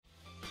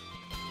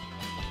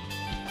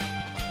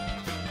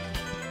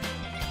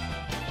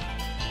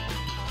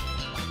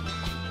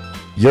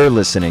You're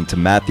listening to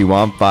Matthew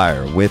on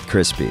Fire with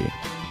Crispy.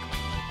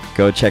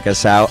 Go check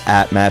us out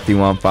at Matthew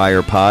on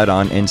Fire Pod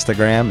on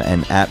Instagram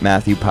and at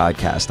Matthew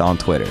Podcast on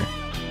Twitter.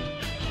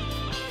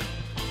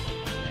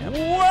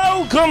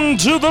 Welcome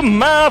to the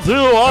Matthew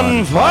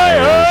on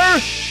Fire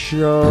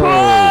Show.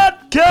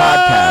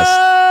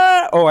 Podcast.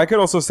 Oh, I could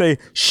also say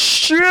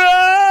show.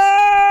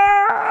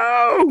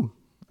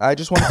 I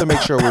just wanted to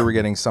make sure we were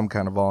getting some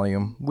kind of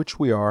volume, which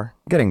we are.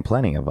 Getting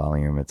plenty of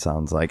volume, it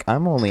sounds like.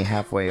 I'm only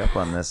halfway up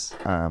on this.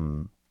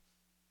 Hello.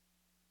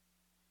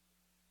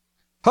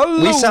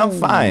 We sound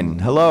fine.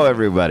 Hello,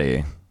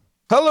 everybody.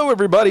 Hello,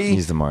 everybody.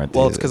 He's the more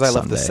Well, it's because I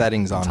left the Sunday.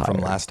 settings on I'm from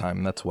tired. last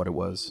time. That's what it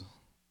was.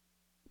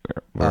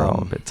 We're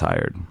all a bit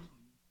tired.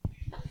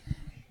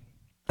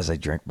 As I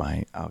drink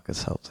my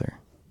Alka-Seltzer.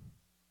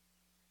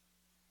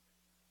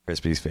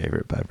 Crispy's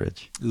favorite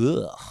beverage.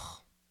 Ugh.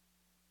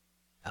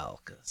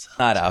 Alka-Seltzer.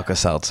 Not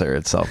Alka-Seltzer.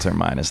 It's seltzer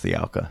minus the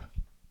Alka.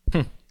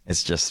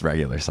 It's just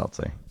regular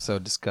seltzer. So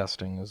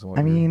disgusting is what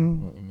I you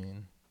mean,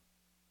 mean.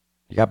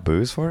 you got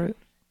booze for it?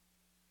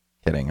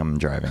 Kidding. I'm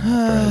driving after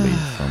I leave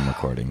from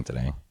recording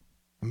today.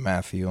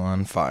 Matthew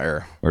on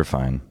fire. We're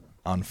fine.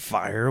 On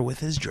fire with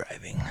his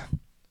driving.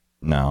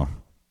 No,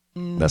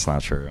 that's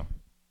not true.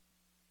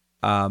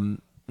 The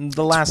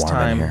last Warm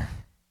in time here.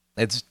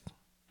 it's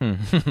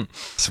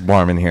It's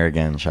warm in here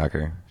again,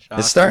 shocker.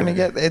 It's starting to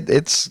get,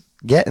 it's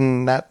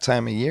getting that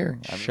time of year.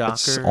 I mean,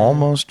 it's Shocker.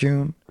 almost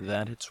June.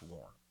 That it's warm.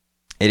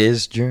 It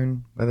is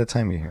June by the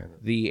time you hear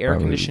it. The air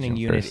Probably conditioning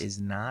June unit 1st. is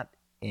not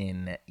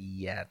in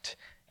yet.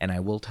 And I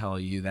will tell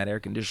you that air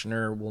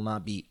conditioner will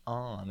not be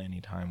on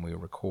anytime we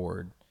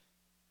record.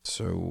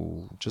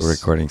 so just We're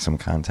recording some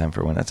content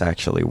for when it's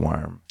actually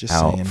warm Just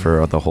out saying.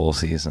 for the whole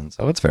season.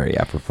 So it's very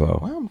apropos.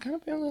 Wow, I'm kind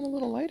of feeling a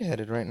little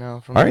lightheaded right now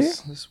from Are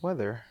this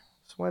weather.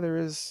 This weather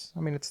is, I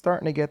mean, it's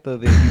starting to get the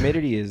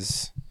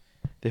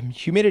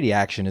humidity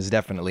action is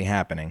definitely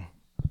happening.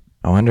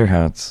 I wonder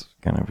how it's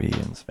going to be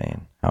in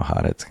Spain. How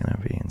hot it's going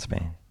to be in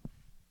Spain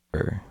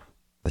for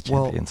the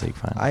Champions League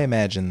final. I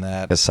imagine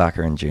that. Because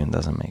soccer in June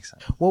doesn't make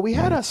sense. Well, we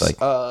had it's us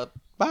like-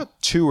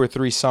 about 2 or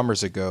 3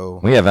 summers ago.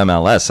 We have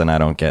MLS and I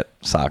don't get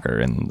soccer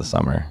in the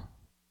summer.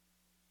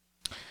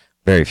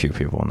 Very few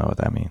people know what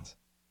that means.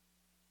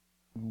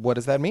 What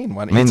does that mean?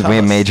 Why It don't you means tell we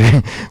have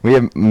us? we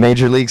have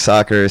Major League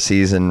Soccer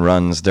season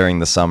runs during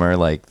the summer,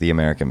 like the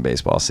American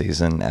baseball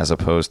season, as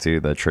opposed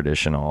to the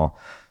traditional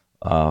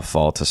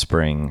fall to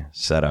spring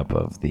setup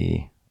of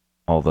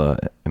all the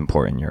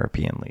important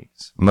European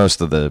leagues. Most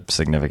of the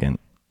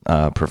significant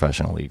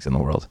professional leagues in the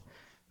world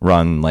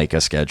run like a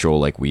schedule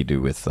like we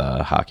do with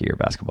hockey or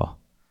basketball.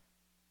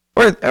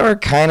 Or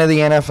kind of the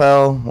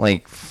NFL,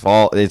 like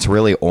fall. It's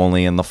really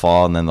only in the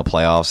fall, and then the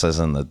playoffs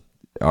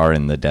are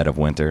in the dead of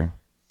winter.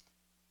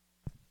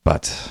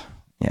 But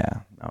yeah,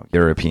 no,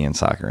 European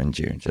soccer in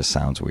June just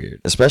sounds weird,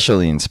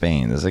 especially in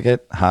Spain. Does it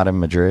get hot in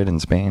Madrid in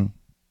Spain?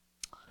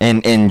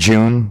 In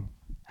June?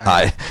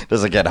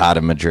 Does it get hot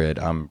in Madrid?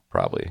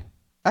 Probably.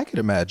 I could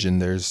imagine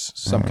there's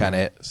some kind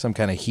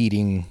of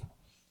heating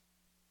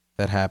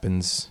that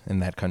happens in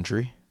that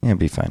country. Yeah, it'd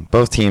be fine.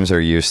 Both teams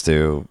are used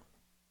to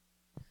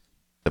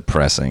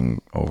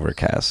depressing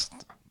overcast.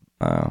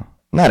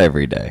 Not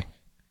every day,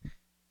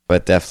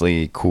 but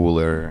definitely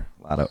cooler.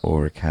 A lot of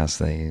overcast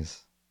days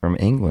from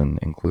England,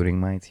 including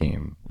my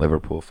team,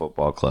 Liverpool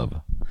Football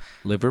Club.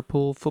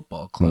 Liverpool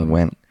Football We Club.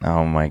 went.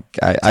 Oh my!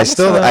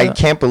 I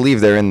can't believe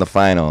they're in the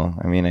final.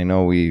 I mean, I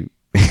know we.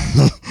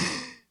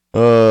 We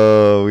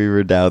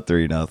were down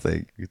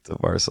 3-0 to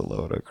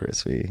Barcelona.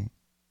 Crispy.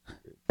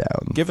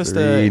 Down Give us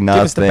the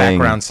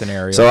background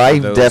scenario. So for I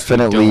those who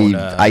definitely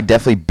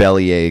don't,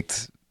 belly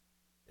ached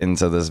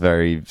into this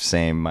very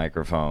same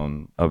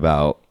microphone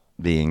about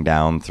being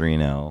down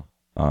 3-0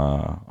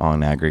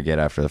 on aggregate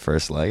after the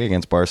first leg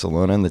against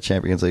Barcelona in the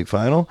Champions League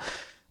final.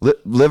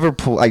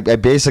 Liverpool. I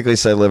basically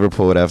said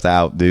Liverpool would have to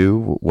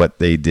outdo what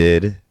they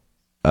did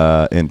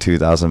in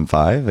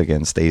 2005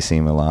 against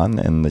AC Milan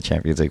in the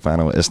Champions League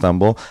final with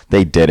Istanbul.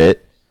 They did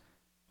it.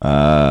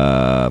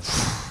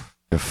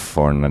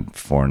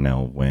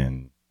 4-0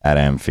 win at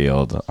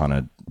Anfield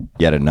on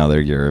yet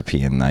another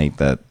European night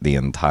that the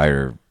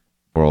entire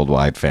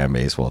worldwide fan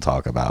base will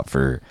talk about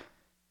for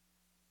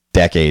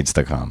decades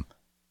to come.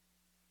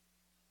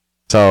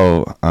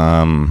 So,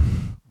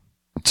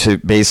 to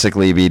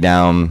basically be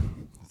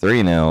down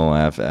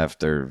 3-0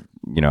 after,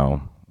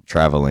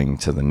 traveling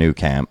to the new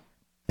camp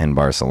in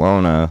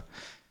Barcelona,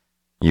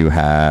 you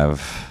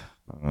have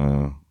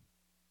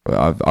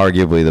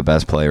arguably the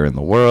best player in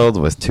the world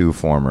with 2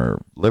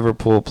 former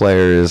Liverpool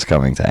players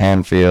coming to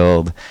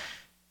Anfield,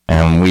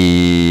 and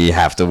we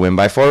have to win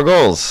by 4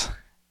 goals.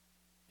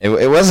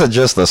 It wasn't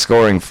just the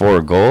scoring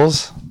 4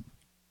 goals.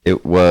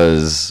 It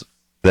was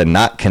the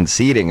not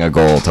conceding a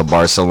goal to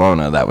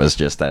Barcelona that was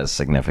just as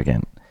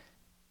significant.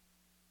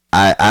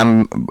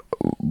 I'm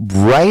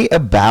right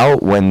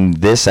about when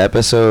this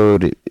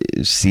episode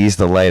sees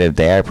the light of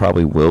day. I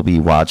probably will be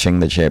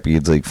watching the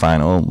Champions League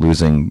final,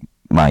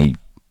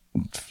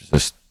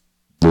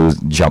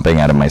 jumping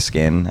out of my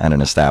skin at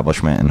an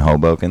establishment in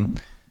Hoboken.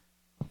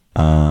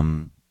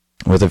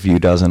 with a few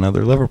dozen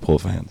other Liverpool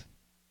fans.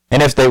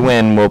 And if they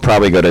win, we'll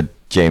probably go to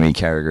Jamie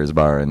Carragher's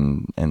bar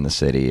in the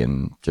city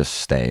and just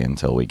stay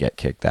until we get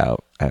kicked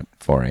out at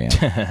 4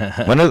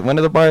 a.m. when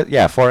are the bars?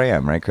 Yeah, 4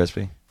 a.m., right,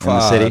 Crispy? In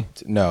the city?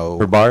 No.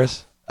 For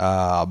bars?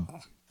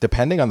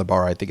 Depending on the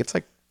bar, I think it's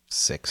like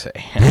 6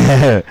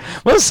 a.m.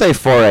 Let's say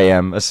 4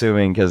 a.m.,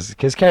 assuming, because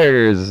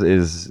Carragher's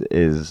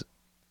is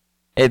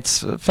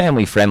it's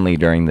family friendly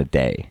during the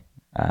day.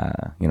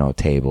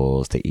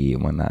 Tables to eat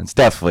and whatnot. It's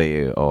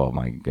definitely, oh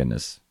my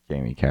goodness,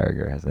 Jamie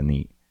Carragher has a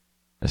neat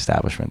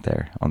establishment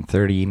there on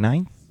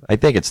 39th. I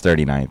think it's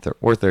 39th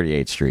or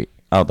 38th Street.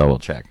 I'll double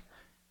check.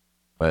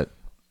 But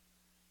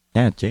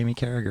yeah, Jamie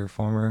Carragher,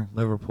 former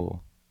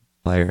Liverpool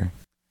player.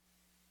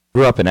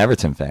 Grew up an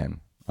Everton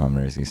fan on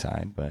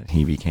Merseyside, but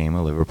he became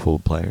a Liverpool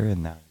player,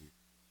 and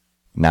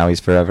now he's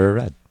forever a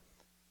Red.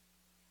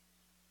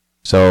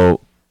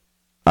 So,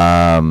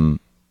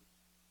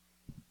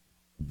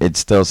 it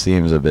still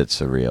seems a bit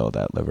surreal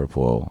that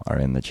Liverpool are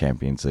in the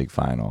Champions League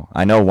final.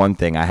 I know one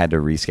thing, I had to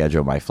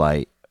reschedule my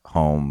flight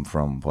home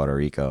from Puerto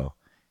Rico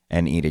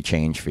and eat a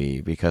change fee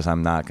because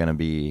I'm not going to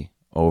be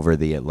over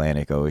the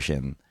Atlantic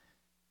Ocean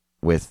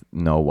with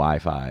no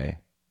Wi-Fi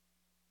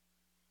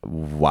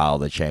while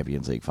the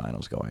Champions League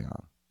final's going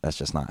on. That's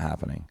just not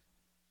happening.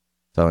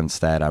 So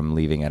instead, I'm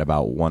leaving at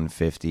about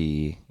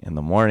 1:50 in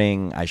the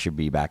morning. I should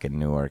be back in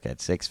Newark at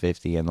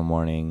 6:50 in the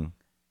morning.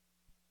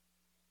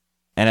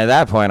 And at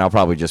that point, I'll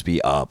probably just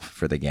be up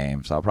for the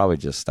game. So I'll probably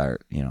just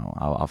start,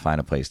 I'll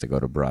find a place to go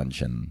to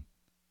brunch and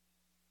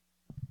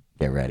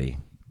get ready.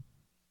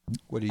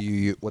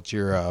 What's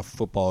your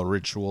football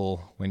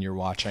ritual when you're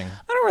watching?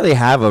 I don't really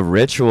have a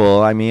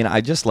ritual. I mean,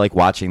 I just like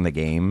watching the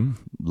game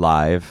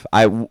live.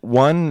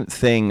 One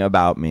thing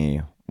about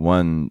me,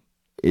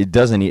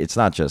 it's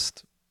not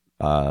just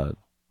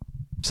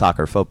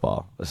soccer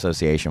football,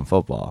 association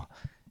football.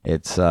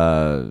 It's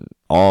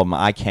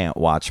I can't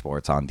watch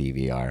sports on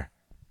DVR.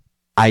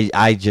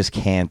 I just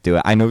can't do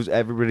it. I know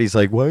everybody's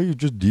like, why are you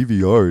just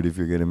DVR'd if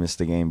you're going to miss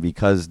the game?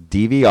 Because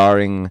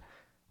DVRing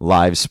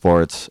live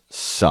sports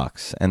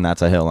sucks, and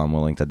that's a hill I'm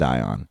willing to die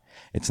on.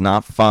 It's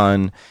not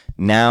fun.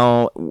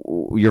 Now,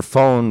 your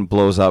phone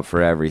blows up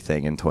for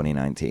everything in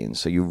 2019,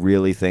 so you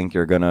really think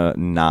you're going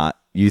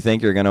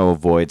to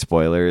avoid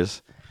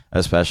spoilers,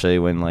 especially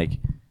when, like,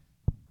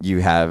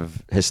 you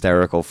have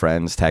hysterical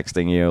friends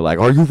texting you, like,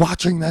 are you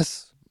watching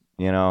this?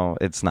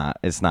 It's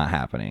not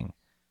happening.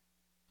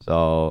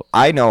 So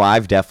I know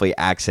I've definitely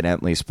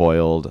accidentally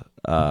spoiled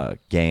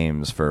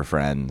games for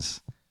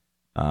friends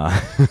who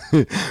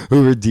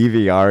were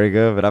DVRing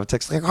them, and I'm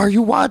texting like, "Are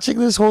you watching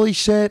this? Holy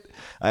shit!"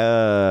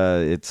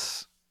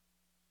 It's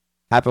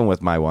happened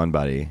with my one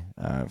buddy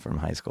from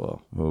high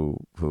school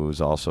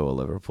who's also a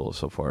Liverpool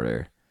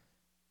supporter.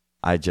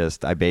 I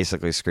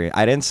basically screamed.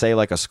 I didn't say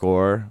like a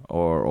score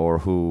or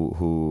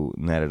who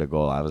netted a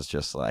goal. I was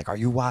just like, "Are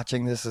you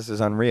watching this? This is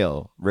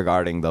unreal."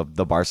 Regarding the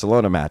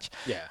Barcelona match.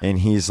 Yeah. And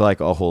he's like,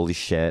 "Oh, holy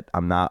shit.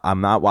 I'm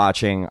not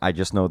watching. I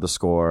just know the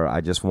score.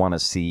 I just want to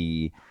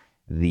see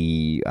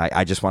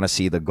I just want to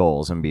see the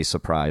goals and be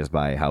surprised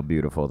by how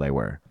beautiful they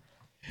were."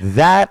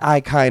 That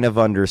I kind of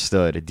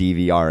understood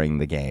DVRing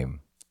the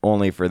game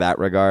only for that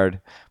regard,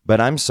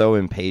 but I'm so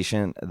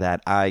impatient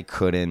that I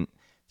couldn't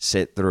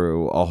sit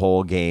through a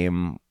whole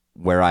game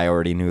where I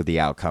already knew the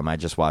outcome. I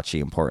just watch the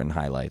important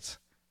highlights.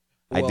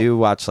 I do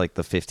watch like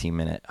the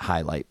 15-minute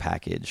highlight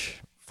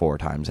package 4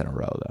 times in a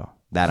row, though.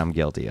 That I'm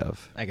guilty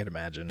of. I can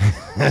imagine.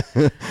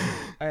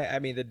 I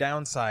mean, the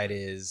downside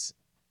is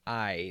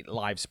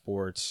live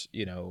sports,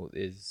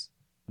 is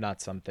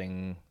not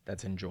something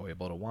that's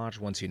enjoyable to watch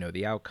once you know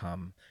the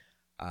outcome.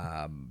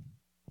 I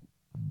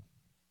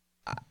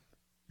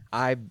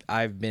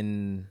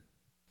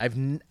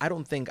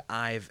don't think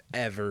I've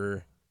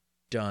ever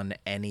done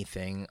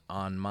anything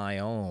on my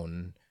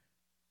own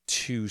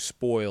to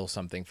spoil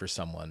something for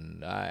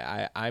someone.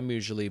 I'm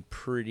usually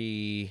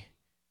pretty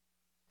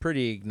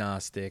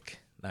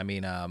agnostic. I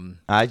mean,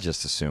 I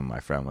just assumed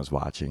my friend was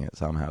watching it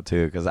somehow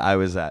too, because I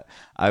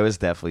was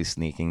definitely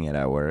sneaking it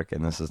at work,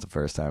 and this is the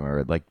first time I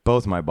heard. Like,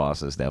 both my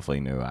bosses definitely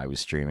knew I was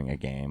streaming a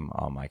game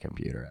on my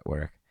computer at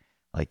work,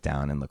 like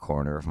down in the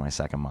corner of my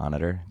second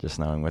monitor, just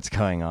knowing what's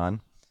going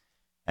on.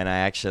 And I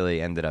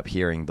actually ended up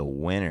hearing the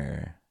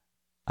winner.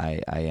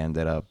 I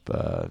ended up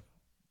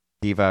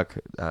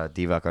Divock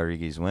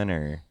Origi's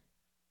winner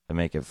to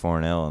make it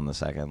 4-0 in the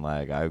second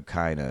leg. I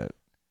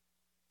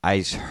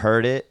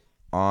heard it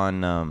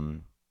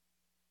on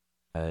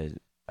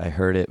I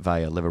heard it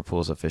via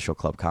Liverpool's official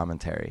club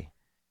commentary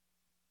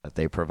that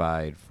they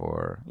provide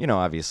for,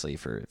 obviously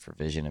for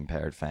vision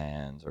impaired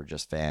fans or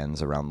just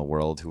fans around the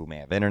world who may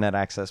have internet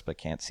access but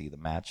can't see the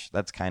match.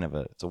 That's kind of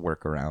it's a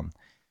workaround.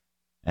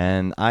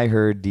 And I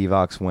heard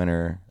Divock's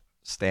winner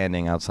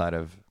standing outside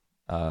of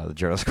the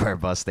Journal Square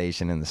bus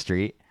station in the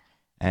street,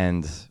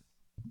 and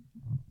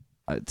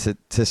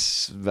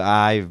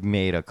I've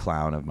made a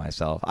clown of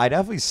myself. I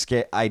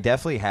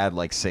definitely had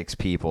like 6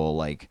 people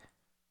like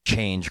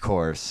change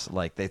course,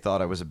 like they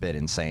thought I was a bit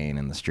insane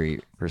in the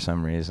street for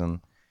some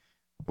reason,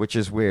 which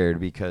is weird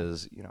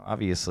because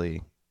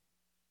obviously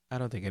I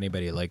don't think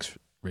anybody likes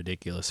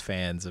ridiculous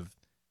fans of.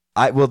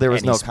 Well, there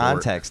was Any no sport.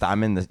 context.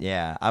 I'm in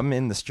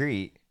the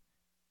street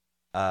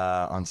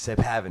on Sip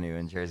Avenue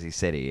in Jersey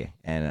City,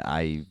 and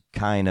I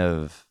kind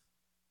of,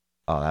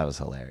 that was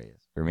hilarious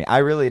for me. I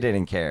really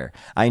didn't care.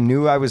 I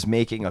knew I was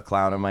making a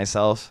clown of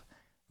myself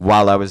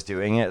while I was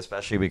doing it,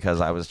 especially because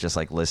I was just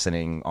like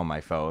listening on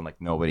my phone, like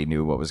nobody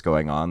knew what was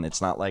going on.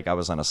 It's not like I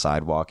was on a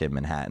sidewalk in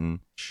Manhattan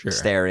Sure.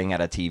 staring at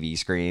a TV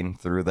screen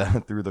through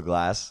the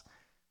glass.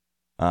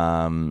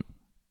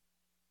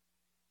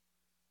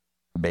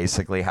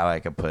 Basically, how I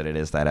could put it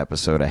is that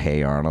episode of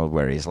Hey Arnold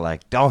where he's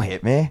like, "Don't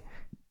hit me,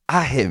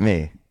 I hit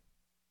me,"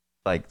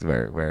 like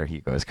where he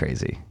goes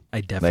crazy.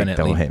 I definitely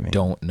don't hit me.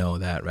 don't know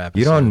that rap.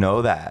 You don't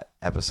know that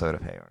episode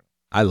of Hey Arnold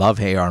I love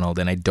Hey Arnold,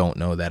 and I don't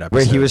know that episode.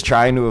 where he was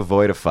trying to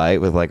avoid a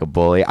fight with like a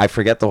bully. I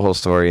forget the whole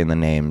story and the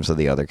names of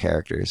the other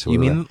characters. You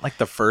mean like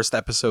the first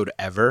episode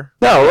ever?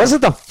 No, it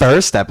wasn't the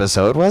first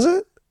episode, was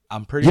it?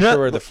 I'm pretty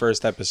sure the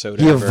first episode.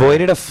 He ever.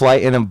 avoided a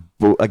fight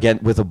again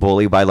with a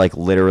bully by like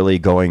literally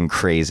going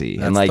crazy.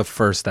 That's and like the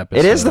first episode.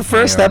 it is the of Hey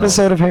first Arnold.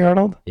 episode of Hey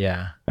Arnold.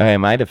 Yeah. Okay,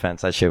 in my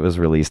defense, that shit was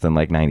released in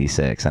like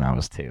 '96, and I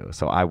was 2,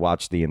 so I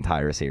watched the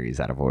entire series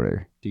out of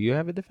order. Do you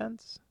have a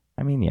defense?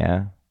 I mean,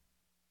 yeah.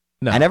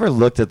 No. I never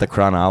looked at the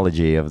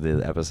chronology of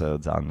the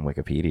episodes on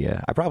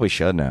Wikipedia. I probably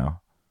should now.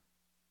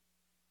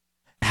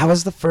 How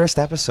was the first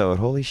episode?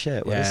 Holy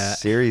shit! What a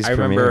series I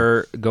premiere.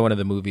 remember going to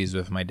the movies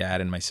with my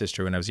dad and my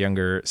sister when I was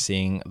younger,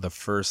 seeing the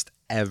first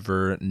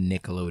ever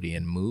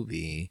Nickelodeon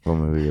movie, What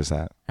movie was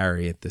that?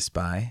 Harriet the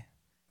Spy.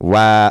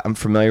 Wow, I'm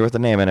familiar with the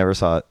name. I never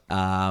saw it.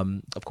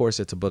 Of course,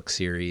 it's a book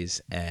series,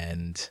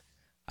 and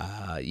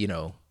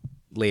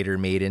later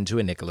made into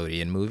a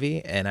Nickelodeon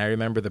movie. And I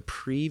remember the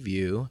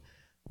preview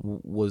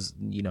was,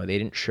 they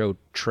didn't show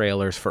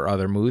trailers for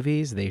other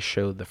movies; they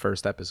showed the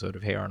first episode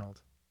of Hey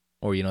Arnold,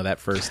 or that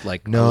first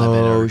like 11 or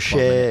 12 No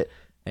shit.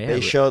 Yeah,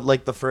 They showed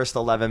like the first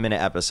 11-minute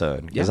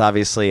episode because Yeah.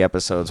 obviously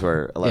episodes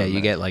were 11 you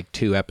minutes. get like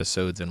 2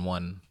 episodes in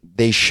one.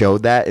 They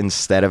showed that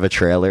instead of a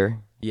trailer.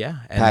 Yeah,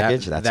 and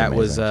Package? That, That's that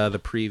was amazing. the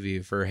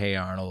preview for Hey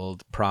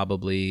Arnold,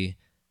 probably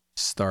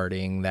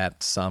starting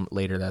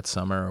later that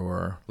summer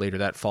or later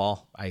that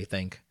fall, I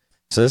think.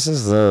 So this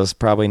is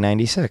probably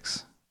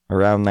 96,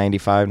 around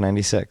 95,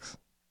 96.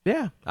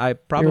 Yeah, I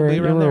probably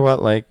you around were there.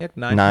 what, like Yeah,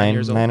 9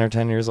 years old. 9 or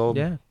 10 years old?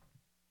 Yeah, And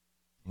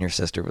your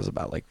sister was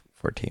about like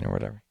 14 or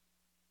whatever.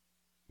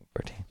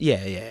 14.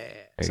 yeah.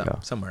 you go.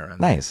 Somewhere around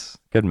there. Nice.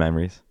 Good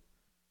memories.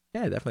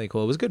 Yeah, definitely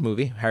cool. It was a good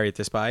movie, Harriet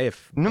the Spy.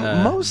 If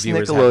Most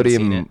viewers haven't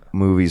seen Nickelodeon it.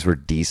 movies were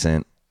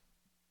decent.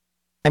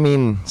 I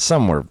mean,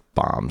 some were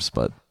bombs,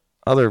 but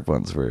other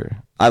ones were.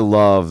 I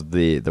loved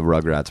the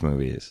Rugrats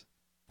movies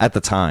at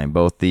the time,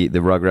 both the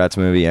Rugrats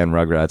movie and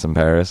Rugrats in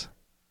Paris.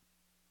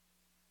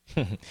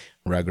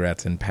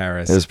 Rugrats in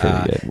Paris. It was pretty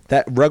good.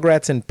 That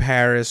Rugrats in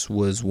Paris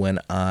was when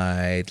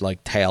I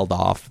like tailed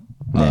off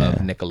Yeah. of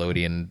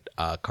Nickelodeon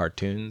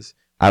cartoons.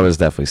 I was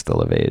definitely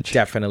still of age.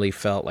 Definitely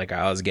felt like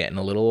I was getting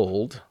a little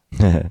old.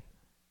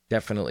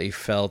 Definitely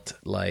felt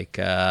like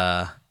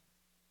I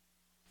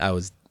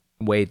was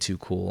way too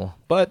cool.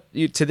 But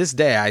to this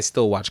day, I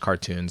still watch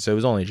cartoons. So it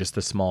was only just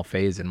a small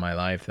phase in my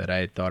life that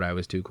I thought I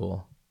was too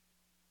cool.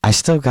 I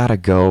still gotta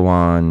go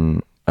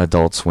on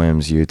Adult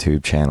Swim's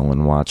YouTube channel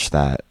and watch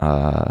that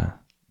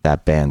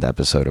banned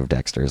episode of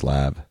Dexter's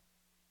Lab.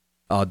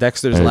 Oh,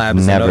 Dexter's I've Lab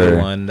is never- another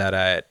one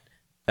that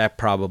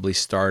probably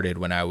started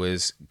when I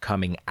was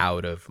coming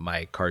out of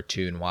my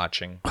cartoon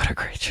watching. What a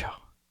great show!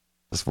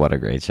 Just what a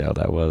great show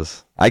that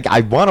was.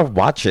 I want to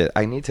watch it.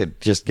 I need to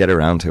just get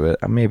around to it.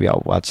 Maybe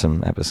I'll watch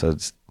some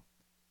episodes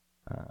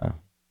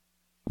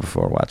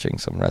before watching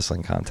some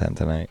wrestling content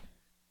tonight.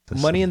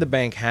 Money in the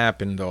Bank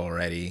happened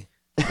already,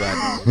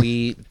 but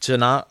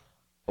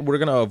we're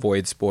gonna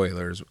avoid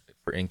spoilers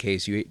in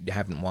case you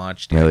haven't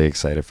watched I'm it. really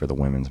excited for the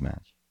women's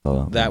match.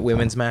 That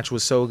women's match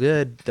was so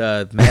good.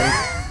 The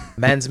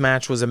men's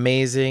match was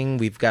amazing.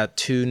 We've got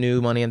 2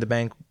 new Money in the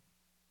Bank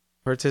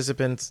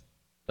participants.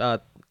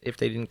 If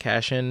they didn't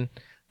cash in,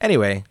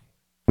 anyway,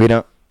 We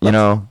don't.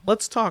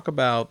 let's talk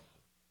about.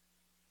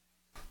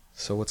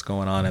 So what's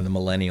going on in the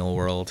millennial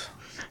world?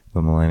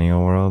 The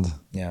millennial world.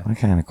 Yeah. What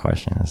kind of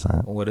question is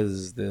that? What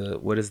is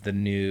the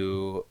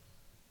new?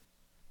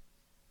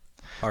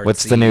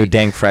 What's the new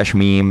dank fresh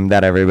meme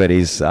that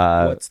everybody's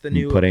What's the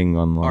new putting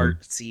online?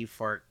 artsy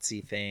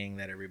fartsy thing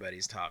that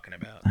everybody's talking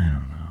about? I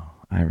don't know.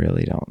 I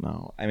really don't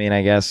know. I mean,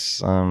 I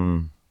guess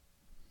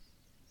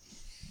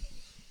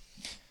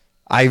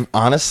I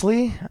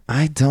honestly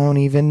don't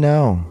even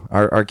know.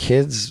 Our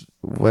kids,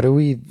 what do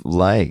we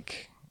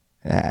like?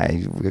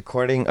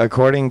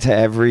 According to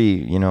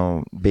every,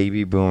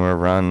 baby boomer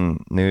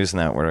run news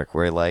network,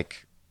 we're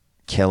like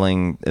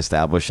killing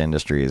established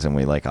industries and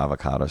we like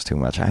avocados too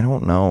much. I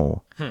don't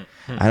know.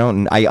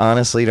 I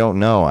honestly don't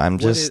know. I'm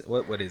just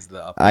What is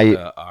the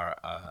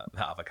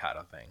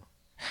avocado thing?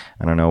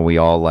 I don't know. We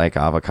all like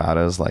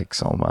avocados like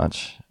so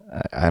much.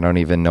 I don't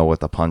even know what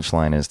the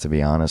punchline is, to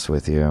be honest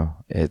with you.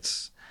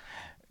 It's,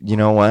 you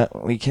know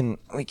what? We can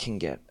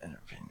get an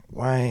opinion.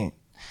 Why?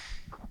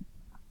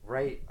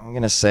 Right. I'm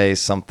going to say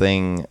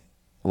something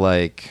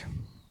like,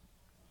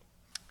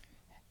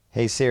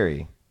 hey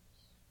Siri,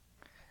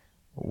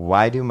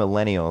 why do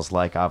millennials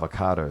like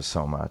avocados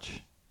so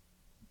much?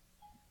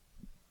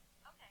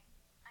 Okay,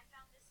 I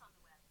found this on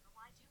the web. But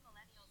why do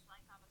millennials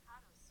like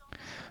avocados so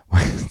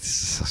much?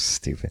 This is so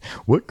stupid.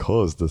 What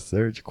caused the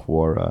surge,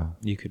 Quora?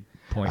 You could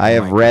point. I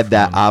the have read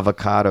that microphone.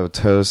 avocado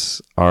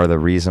toasts are the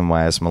reason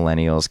why us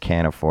millennials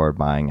can't afford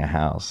buying a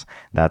house.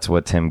 That's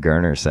what Tim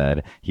Gurner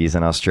said. He's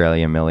an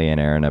Australian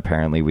millionaire, and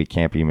apparently we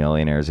can't be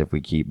millionaires if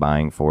we keep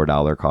buying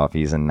 $4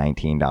 coffees and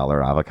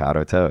 $19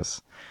 avocado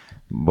toasts.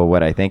 But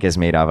what I think has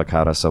made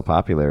avocados so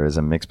popular is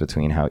a mix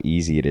between how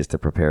easy it is to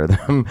prepare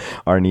them,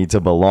 our need to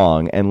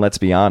belong, and let's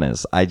be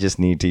honest, I just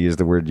need to use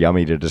the word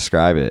yummy to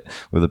describe it.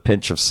 With a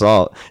pinch of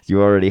salt,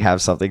 you already have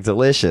something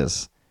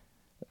delicious.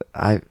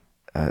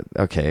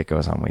 Okay, it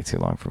goes on way too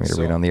long for me to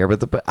So- read on the air,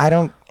 but I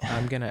don't.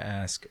 I'm gonna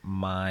ask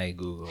my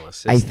Google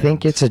Assistant. I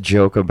think it's a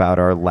joke about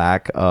our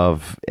lack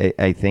of.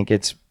 I think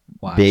it's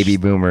Watch. baby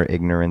boomer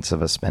ignorance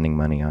of us spending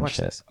money on Watch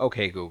shit this.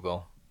 Okay,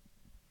 Google.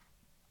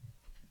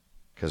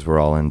 because we're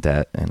all in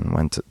debt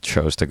and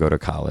chose to go to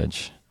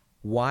college.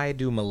 Why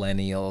do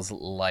millennials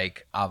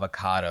like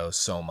avocados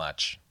so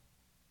much?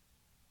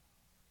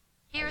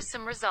 Here are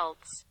some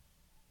results.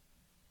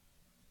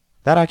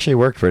 That actually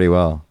worked pretty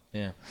well.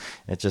 Yeah.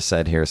 It just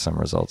said here's some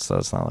results, though.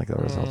 It's not like the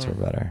results were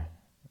better.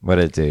 What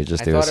did it do?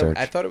 Just do a I search.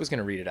 thought it was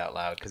gonna read it out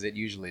loud because it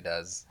usually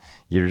does.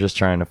 You're just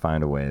trying to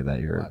find a way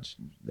that your Watch.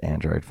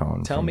 Android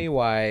phone. Tell me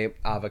why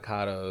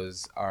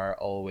avocados are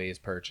always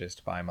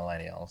purchased by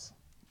millennials.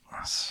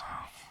 So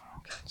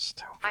fucking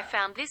stupid. I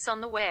found this on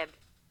the web.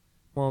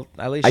 Well,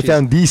 at least I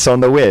found this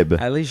on the web.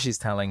 At least she's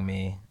telling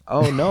me.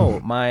 Oh no,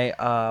 my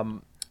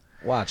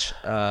watch.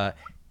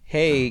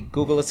 Hey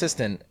Google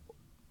Assistant,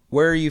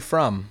 where are you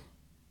from?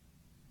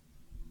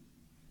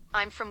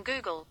 I'm from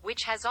Google,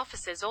 which has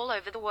offices all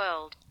over the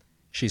world.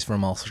 She's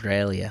from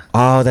Australia.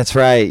 Oh, that's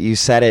right. You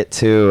said it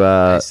to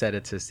I said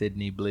it to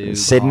Sydney Blue.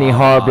 Sydney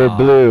Harbor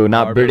Blue,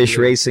 not Harbor British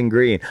Blue. Racing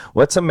Green.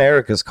 What's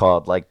America's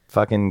called? Like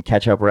fucking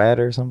ketchup red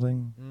or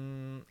something?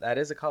 That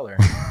is a color.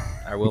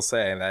 I will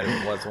say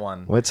that was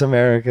one. What's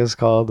America's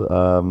called?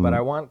 But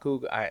I want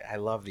Google. I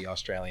love the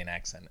Australian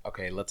accent.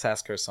 Okay, let's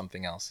ask her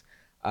something else.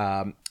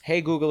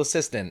 Hey Google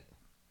Assistant,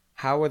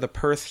 how are the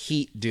Perth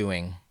Heat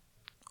doing?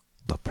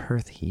 the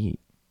Perth Heat.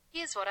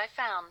 Here's what I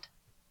found.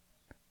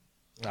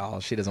 Oh,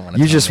 she doesn't want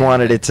to. You just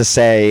wanted it to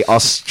say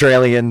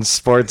Australian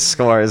sports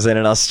scores in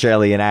an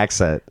Australian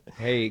accent.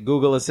 Hey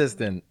Google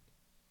Assistant,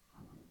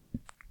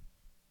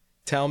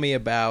 tell me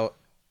about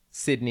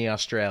Sydney,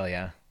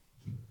 Australia.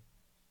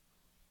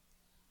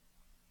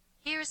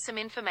 Here is some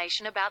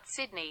information about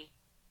Sydney.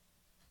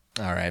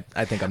 All right,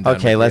 I think I'm done.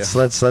 Okay, with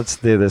let's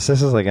do this.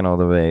 This is like an old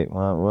debate.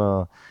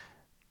 Well,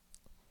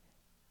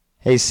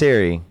 hey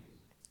Siri,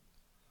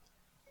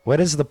 what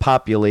is the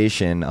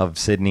population of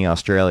Sydney,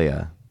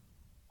 Australia?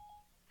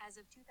 As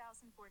of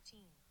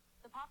 2014,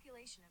 the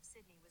population of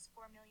Sydney was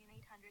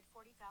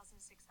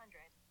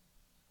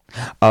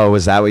 4,840,600. Oh,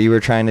 was that what you were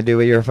trying to do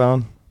with your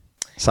phone?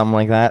 Something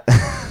like that?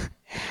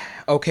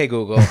 Okay,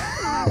 Google.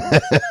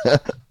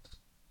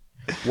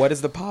 What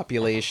is the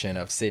population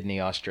of Sydney,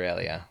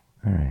 Australia?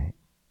 All right.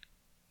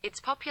 Its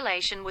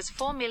population was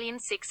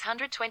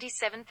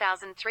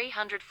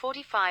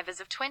 4,627,345 as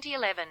of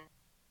 2011.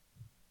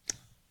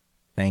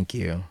 Thank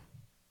you.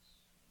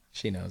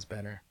 She knows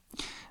better.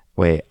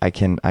 Wait, I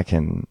can.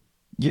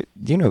 You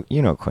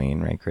know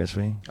Queen, right,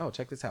 Crispy? Oh,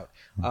 check this out.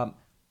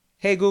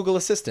 Hey Google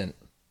Assistant,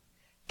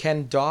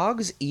 can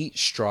dogs eat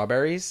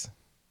strawberries?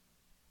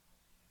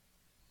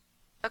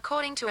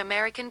 According to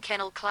American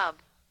Kennel Club,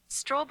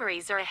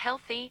 strawberries are a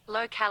healthy,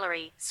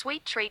 low-calorie,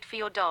 sweet treat for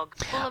your dog.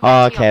 Full of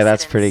Oh, okay,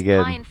 that's antioxidants, pretty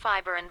good. High in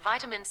fiber and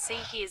vitamin C.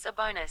 Here's a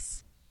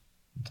bonus.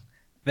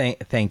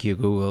 Thank you,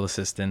 Google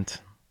Assistant.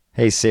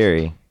 Hey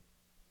Siri.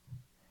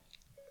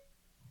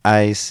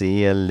 I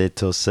see a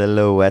little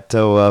silhouette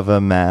of a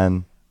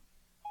man.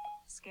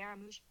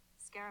 Scaramouche,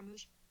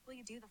 Scaramouche, will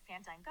you do the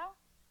Fandango?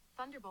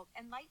 Thunderbolt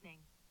and lightning.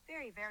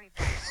 Very, very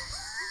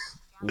fast.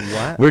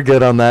 What We're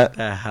good on that.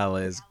 the hell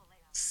is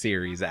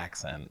Siri's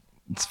accent?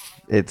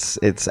 It's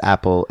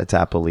Apple. It's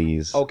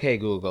Appleese. Okay,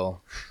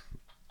 Google.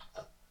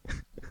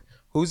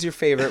 Who's your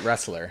favorite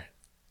wrestler?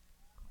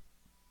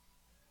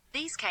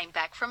 These came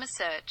back from a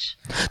search.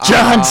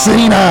 John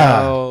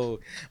Cena. Oh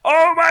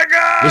my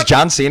God! Was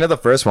John Cena the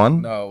first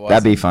one? No, it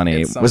That'd be wasn't.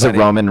 funny. It's Was it somebody-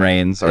 Roman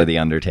Reigns or The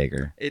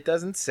Undertaker? It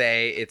doesn't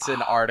say. It's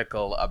an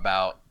article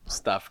about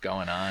stuff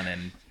going on,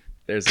 and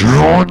there's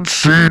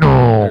Cena.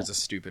 there's a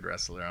stupid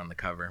wrestler on the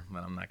cover,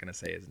 but I'm not gonna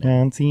say his name.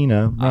 John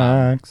Cena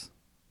rocks.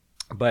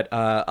 But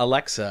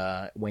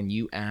Alexa, when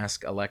you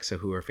ask Alexa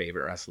who her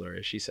favorite wrestler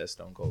is, she says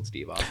Stone Cold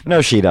Steve Austin.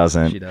 No, she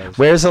doesn't. She does.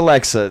 Where's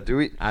Alexa? Do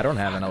we? I don't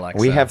have an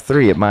Alexa. We have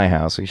 3 at my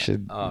house. We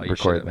should Oh, you should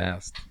record have there.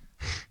 asked.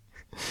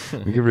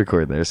 We could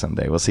record there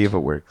someday. We'll see if it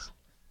works.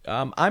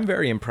 I'm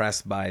very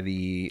impressed by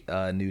the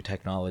new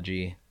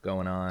technology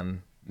going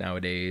on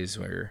nowadays,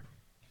 where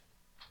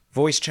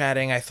voice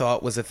chatting I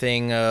thought was a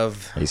thing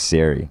of. Hey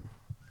Siri,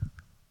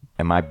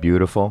 am I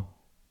beautiful?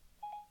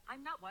 I'm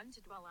I'm not one to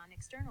dwell on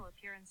external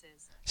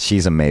appearances.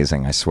 She's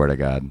amazing, I swear to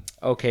God.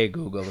 Okay,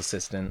 Google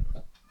Assistant.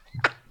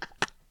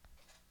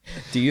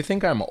 Do you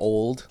think I'm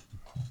old?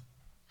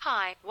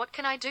 Hi, what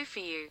can I do for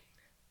you?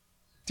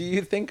 Do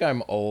you think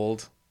I'm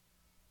old?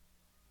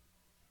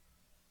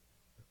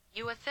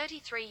 You are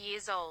 33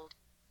 years old.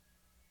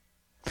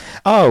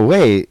 Oh,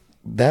 wait.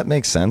 That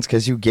makes sense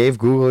because you gave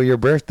Google your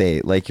birth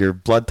date, like your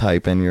blood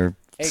type and your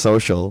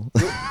social.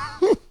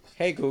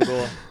 Hey,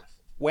 Google,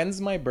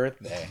 when's my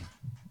birthday?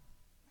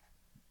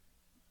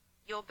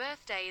 Your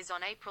birthday is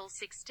on April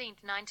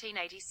 16th,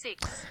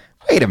 1986.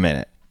 Wait a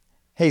minute.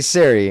 Hey,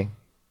 Siri.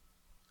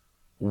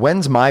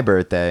 When's my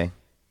birthday?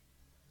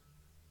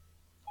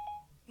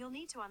 You'll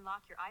need to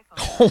unlock your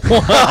iPhone.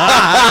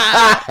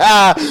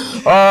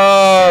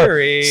 Oh,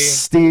 Siri.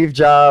 Steve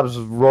Jobs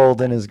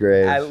rolled in his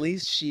grave. At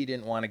least she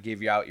didn't want to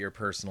give you out your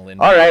personal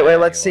info. All right, wait,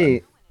 let's see. When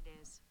it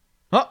is.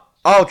 Huh?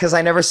 Oh, because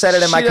I never said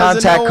it in my She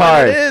doesn't contact know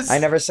card. what it is. I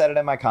never said it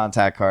in my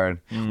contact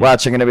card.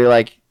 Watch, I'm gonna be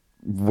like,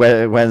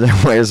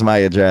 where's my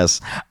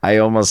address? I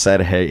almost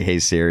said, hey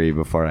Siri,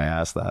 before I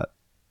asked that,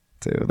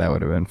 too. That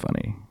would have been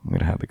funny.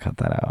 We'd have to cut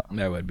that out.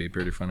 That would be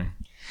pretty funny.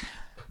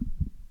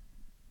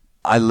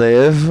 I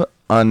live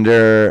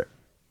under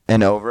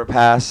an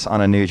overpass on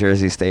a New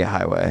Jersey state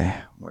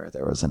highway where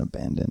there was an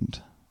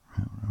abandoned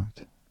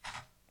railroad.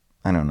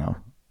 I don't know.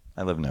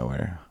 I live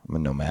nowhere. I'm a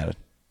nomad.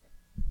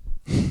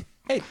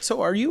 Hey,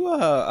 so are you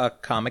a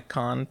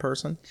Comic-Con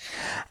person?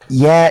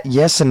 Yeah,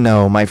 yes and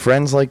no. My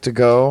friends like to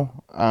go.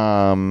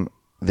 My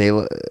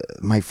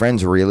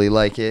friends really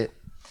like it.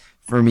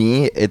 For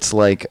me, it's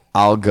like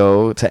I'll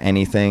go to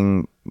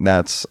anything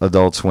that's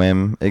Adult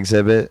Swim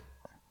exhibit,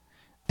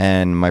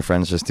 and my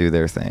friends just do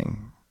their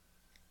thing.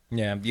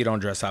 Yeah, you don't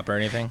dress up or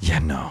anything? Yeah,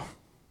 no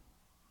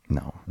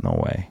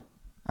way.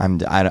 I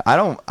think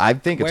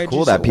it's Why'd cool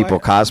you that say- people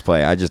why-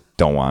 cosplay. I just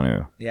don't want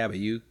to. Yeah, but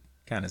you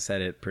kind of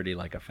said it pretty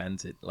like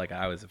offensive, like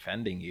I was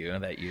offending you.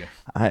 That you.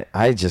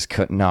 I just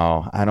couldn't.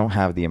 No, I don't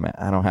have the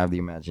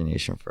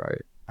imagination for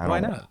it.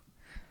 Why not?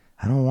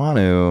 I don't want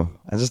to.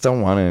 I just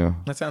don't want to.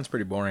 That sounds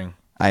pretty boring.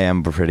 I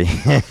am pretty.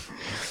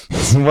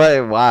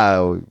 What?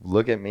 Wow!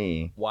 Look at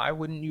me. Why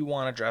wouldn't you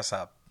want to dress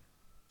up?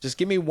 Just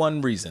give me one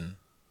reason.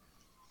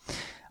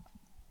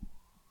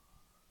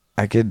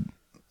 I could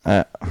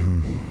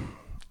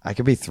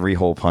be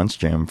 3-hole punch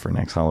Jim for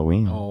next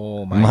Halloween.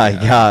 Oh my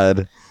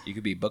god. You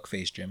could be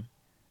Bookface Jim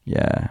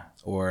Yeah.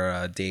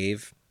 or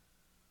Dave.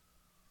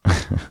 You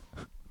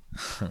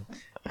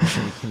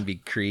can be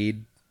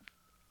Creed.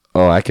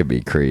 Oh, I could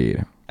be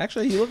Creed.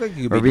 Actually, you look like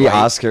you could Or be be Dwight.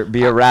 Oscar,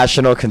 be a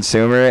rational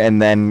consumer,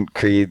 and then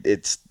Creed.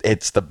 It's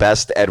the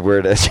best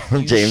Edward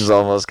James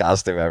Olmos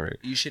costume ever.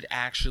 You should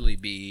actually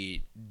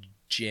be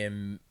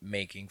Jim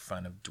making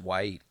fun of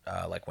Dwight,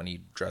 like when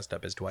he dressed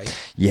up as Dwight.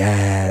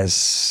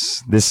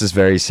 Yes, this is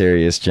very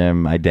serious,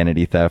 Jim.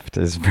 Identity theft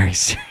is a very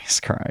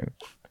serious crime.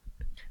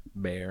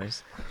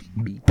 Bears.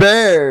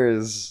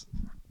 Bears.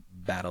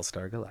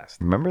 Battlestar Galactica.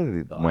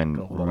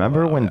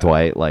 Remember when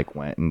Dwight like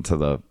went into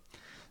the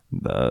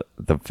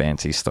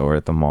fancy store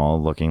at the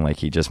mall looking like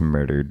he just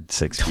murdered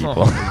 6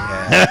 people?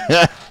 Yeah.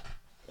 That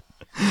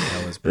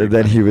was pretty And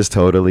then funny. he was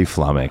totally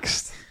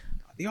flummoxed.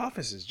 The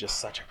Office is just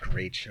such a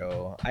great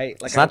show.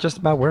 It's not just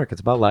about work; it's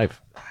about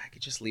life. I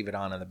could just leave it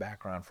on in the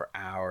background for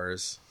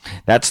hours.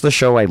 That's the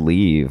show I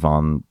leave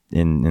on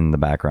in the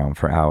background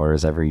for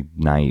hours every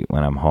night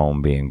when I'm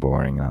home, being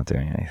boring, not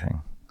doing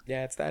anything.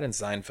 Yeah, it's that and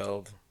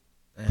Seinfeld.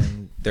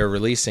 And they're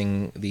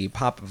releasing the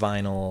pop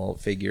vinyl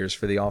figures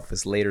for The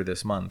Office later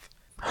this month.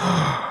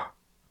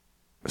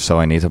 So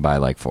I need to buy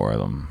like 4 of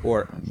them.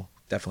 Or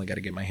definitely got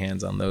to get my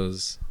hands on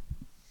those.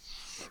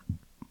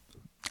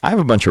 I have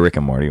a bunch of Rick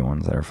and Morty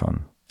ones that are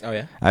fun. Oh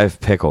yeah, I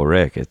have Pickle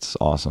Rick. It's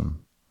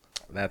awesome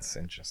that's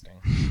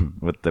interesting.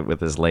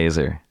 with his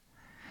laser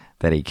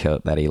that he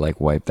killed, that he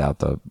like wiped out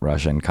the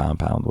Russian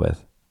compound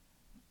with.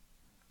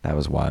 That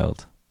was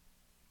wild.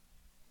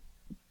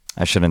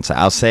 I shouldn't say.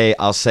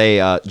 I'll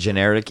say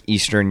generic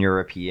Eastern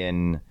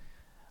European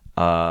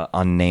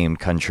unnamed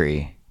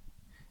country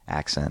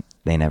accent.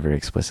 They never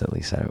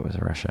explicitly said it was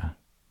Russia.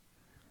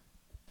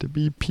 To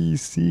be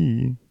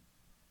PC.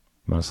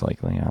 Most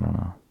likely, I don't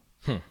know.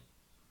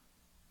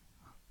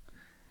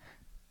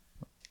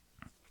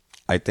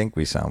 I think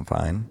we sound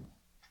fine.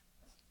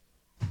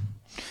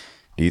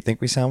 Do you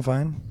think we sound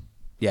fine?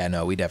 Yeah,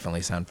 no, we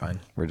definitely sound fine.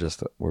 We're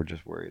just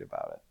worried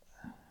about it.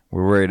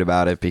 We're worried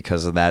about it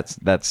because of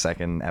that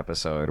second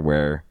episode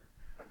where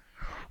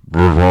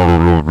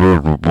oh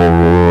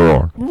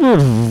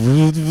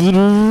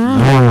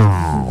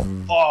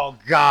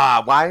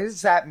god, why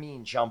does that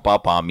mean jump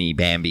up on me,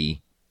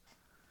 Bambi?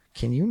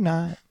 Can you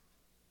not?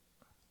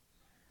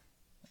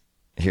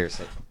 Here's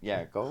it.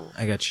 Yeah, go.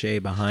 I got Shay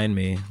behind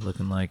me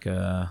looking like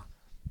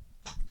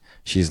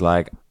She's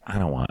like, I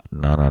don't want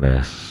none of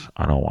this.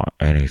 I don't want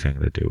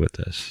anything to do with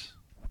this.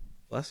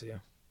 bless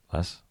you.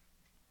 Bless.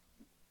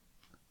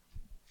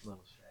 Little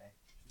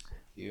Shay.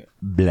 You.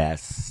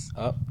 Bless.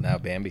 Oh, now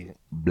Bambi.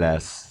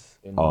 Bless.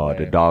 In the Oh, way.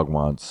 the dog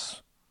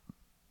wants.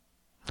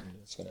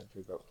 It's gonna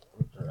pick up.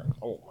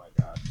 Oh my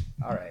god.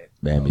 All right.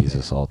 Bambi's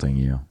assaulting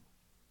you.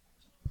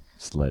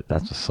 Slit.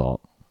 That's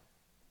assault.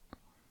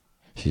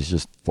 She's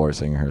just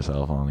forcing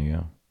herself on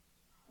you.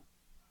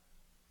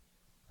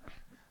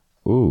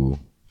 Ooh.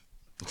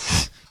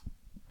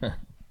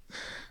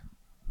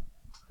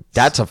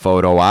 That's a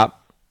photo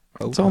op.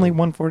 It's only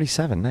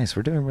 1:47. Nice.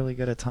 We're doing really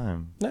good at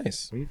time.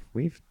 Nice.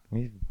 We've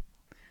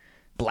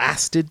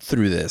Blasted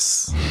through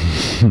this.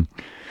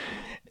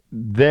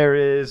 There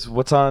is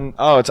what's on.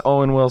 Oh, it's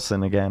Owen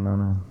Wilson again.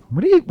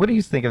 What do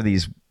you think of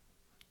these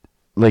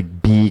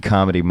like B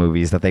comedy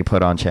movies that they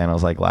put on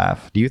channels like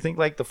Laugh? Do you think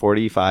like the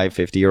 45,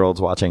 50-year-olds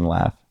watching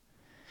Laugh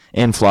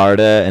in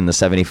Florida and the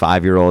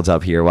 75-year-olds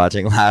up here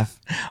watching Laugh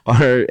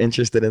are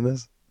interested in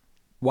this?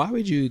 Why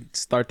would you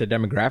start the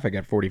demographic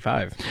at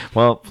 45?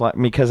 Well,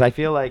 because I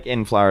feel like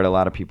in Florida a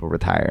lot of people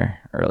retire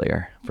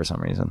earlier for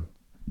some reason.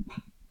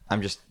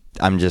 I'm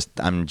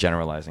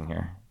generalizing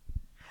here.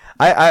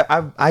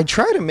 I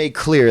try to make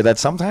clear that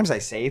sometimes I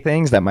say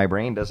things that my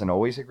brain doesn't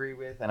always agree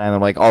with, and I'm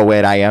like, oh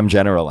wait, I am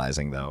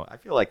generalizing though. I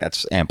feel like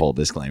that's ample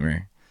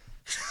disclaimer.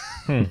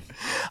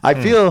 I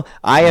feel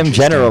I am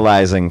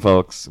generalizing,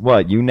 folks.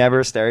 What, you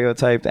never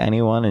stereotyped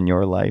anyone in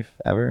your life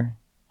ever?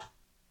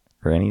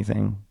 For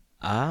anything?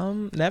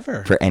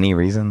 Never. For any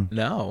reason?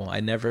 No, I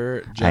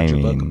never judge a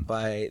mean- book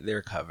by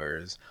their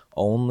covers,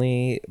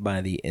 only by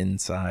the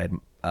inside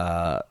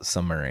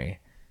summary.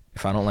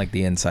 If I don't like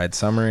the inside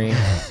summary,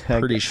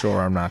 pretty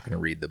sure I'm not going to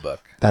read the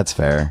book. That's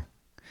fair.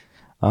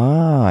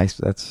 Oh,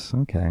 that's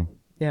okay.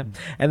 Yeah.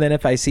 And then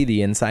if I see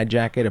the inside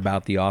jacket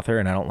about the author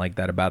and I don't like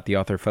that about the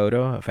author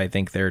photo, if I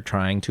think they're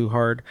trying too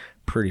hard,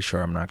 pretty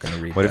sure I'm not going to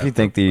read What if that you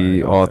think book by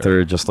the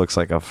author just looks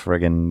like a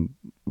friggin'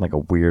 like a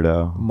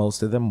weirdo?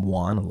 Most of them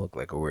want to look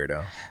like a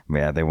weirdo.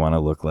 Yeah, they want to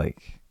look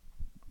like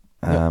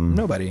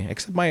Nobody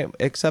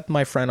except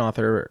my friend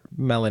author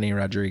Melanie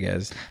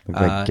Rodriguez.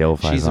 Look like Gil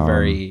She's a Faison.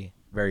 very,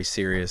 very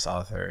serious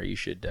author. You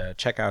should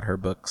check out her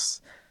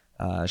books.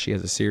 She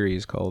has a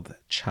series called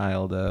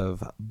Child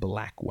of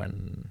Black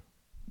Wren.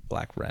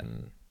 Black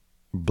Wren.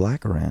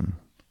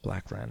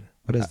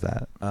 What is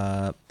that?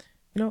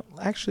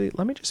 Actually,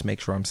 let me just make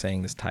sure I'm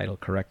saying this title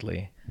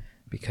correctly,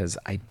 because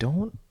I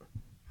don't.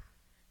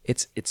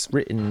 It's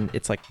written.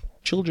 It's like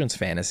children's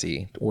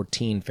fantasy or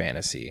teen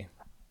fantasy.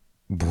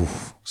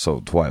 So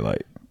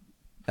Twilight.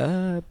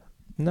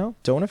 No,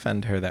 don't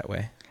offend her that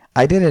way.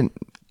 I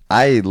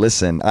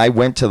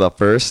went to the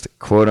first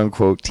quote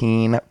unquote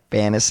teen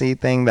fantasy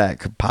thing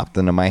that popped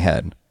into my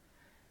head.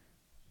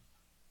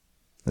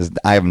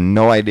 I have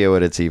no idea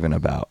what it's even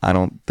about. I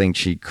don't think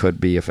she could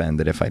be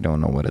offended if I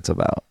don't know what it's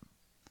about.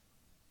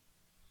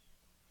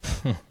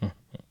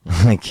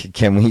 Like,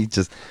 can we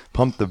just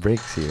pump the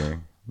brakes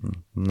here?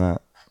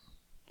 Not.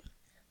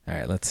 All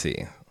right, let's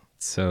see.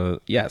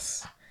 So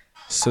yes,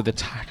 so the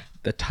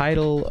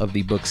title of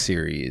the book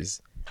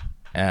series,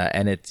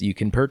 and you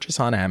can purchase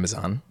on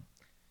Amazon.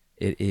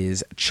 It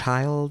is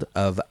Child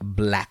of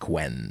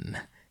Blackwen,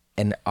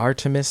 an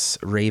Artemis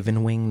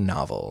Ravenwing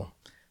novel.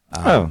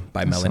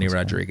 By Melanie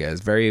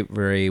Rodriguez. Very,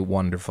 very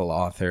wonderful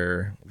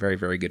author. Very,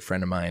 very good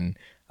friend of mine.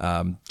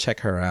 Check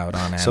her out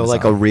on Amazon. So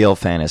like a real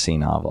fantasy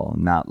novel,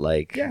 not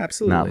like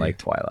absolutely. not like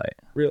Twilight.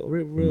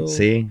 real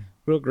See,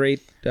 real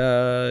great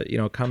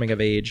coming of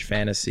age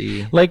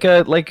fantasy. like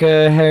a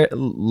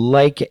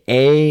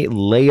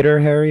later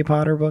Harry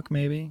Potter book,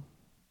 maybe.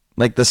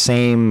 Like the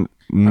same.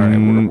 All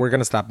right, we're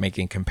gonna stop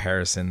making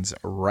comparisons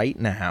right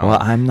now.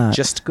 Well, I'm not.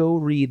 Just go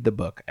read the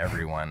book,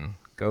 everyone.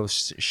 Go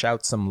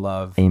shout some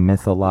love. A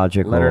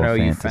mythological. Let her know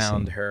fantasy. you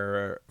found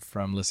her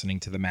from listening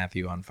to the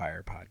Matthew on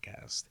Fire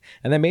podcast,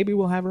 and then maybe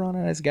we'll have her on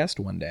as a guest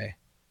one day.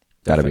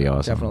 That'd be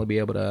awesome. Definitely be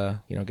able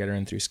to get her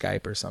in through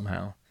Skype or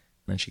somehow, and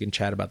then she can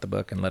chat about the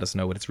book and let us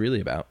know what it's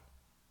really about.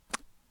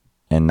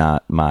 And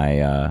not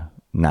my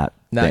Not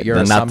your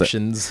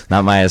assumptions.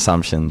 Not my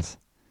assumptions.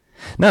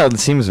 No, it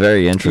seems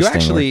very interesting. You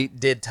actually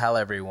did tell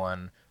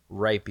everyone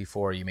right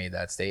before you made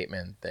that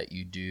statement that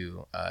you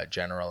do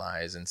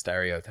generalize and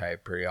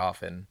stereotype pretty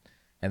often,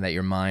 and that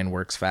your mind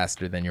works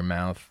faster than your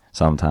mouth.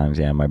 Sometimes,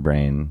 yeah, my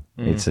brain.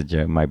 It's a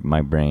joke.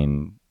 My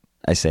brain.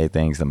 I say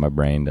things that my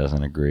brain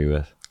doesn't agree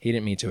with. He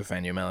didn't mean to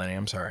offend you, Melanie.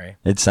 I'm sorry.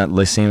 It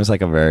seems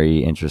like a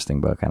very interesting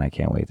book, and I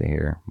can't wait to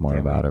hear more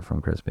about it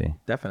from Crispy.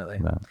 Definitely.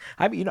 No.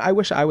 I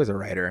wish I was a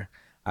writer.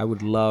 I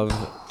would love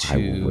to.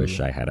 I wish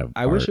I had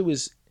I wish it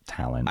was.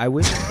 talent. I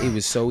wish it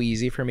was so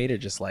easy for me to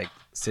just like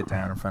sit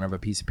down in front of a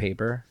piece of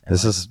paper. And,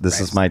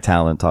 This is my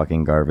talent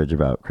talking garbage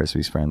about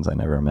Crispy's friends I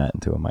never met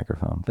into a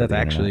microphone. That's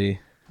actually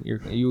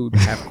you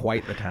have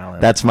quite the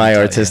talent. That's I'll my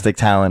tell artistic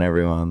talent,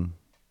 everyone. you.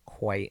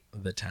 Quite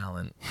the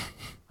talent.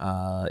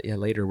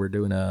 Later we're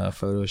doing a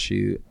photo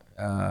shoot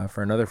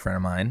for another friend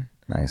of mine,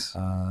 Nice.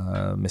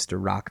 Mr.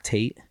 Rock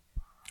Tate.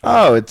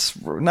 Oh,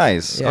 it's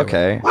nice. Yeah,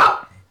 okay.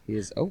 He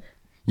is.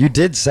 You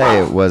did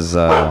say it was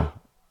at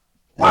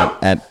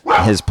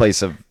his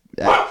place of.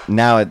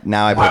 Now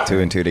I put two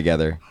and two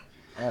together.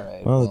 All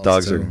right. Well, the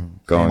dogs are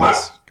going.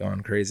 Bambi's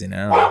going crazy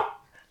now.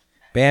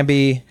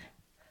 Bambi.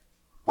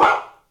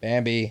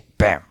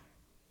 Bam.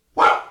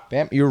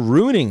 Bam. You're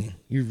ruining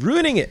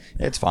it.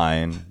 It's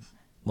fine.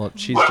 Well,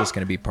 she's just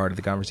going to be part of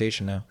the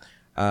conversation now.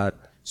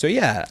 So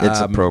yeah, It's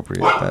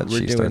appropriate that we're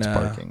she doing starts a-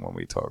 barking when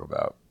we talk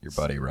about your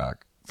buddy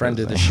Rock. friend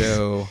of the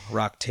show,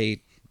 Rock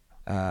Tate,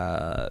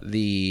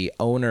 the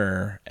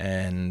owner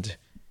and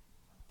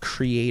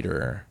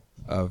creator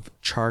of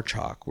Char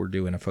Chalk. We're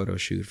doing a photo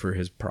shoot for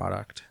his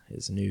product,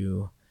 his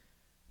new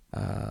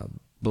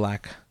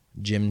black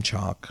gym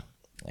chalk,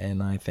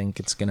 and I think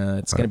it's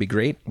gonna be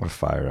great. What a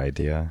fire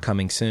idea.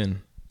 Coming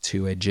soon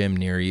to a gym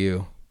near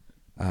you.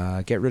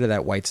 Get rid of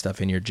that white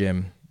stuff in your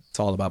gym. It's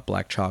all about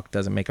black chalk.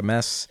 Doesn't make a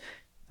mess.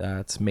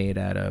 It's made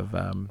out of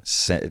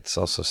It's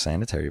also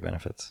sanitary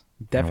benefits.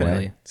 in a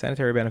definitely way.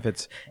 sanitary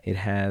benefits. It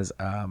has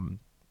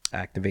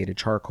activated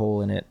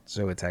charcoal in it,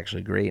 so it's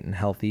actually great and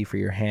healthy for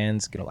your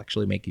hands. It'll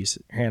actually make your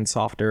hands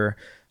softer,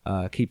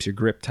 keeps your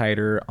grip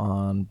tighter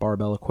on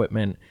barbell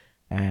equipment,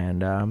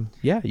 and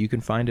yeah, you can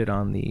find it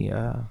on the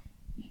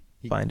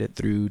find it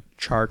through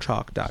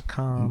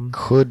charchalk.com.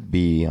 Could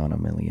be on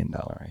 $1 million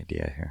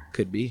idea here.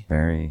 Could be.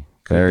 Very,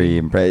 very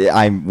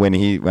impressive.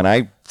 When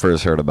I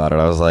first heard about it,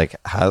 I was like,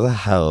 how the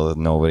hell did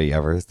nobody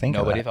ever think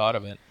of Nobody that? thought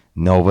of it.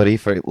 Nobody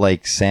for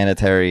like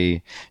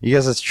sanitary,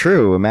 because it's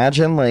true.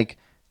 Imagine like,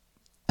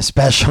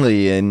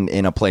 especially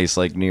in a place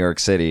like New York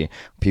City,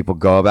 people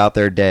go about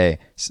their day.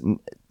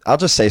 I'll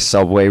just say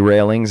subway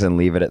railings and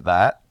leave it at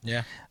that.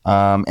 Yeah.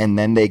 And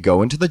then they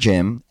go into the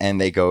gym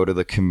and they go to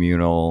the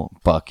communal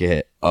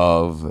bucket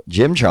of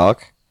gym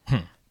chalk.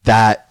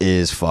 That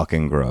is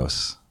fucking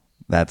gross.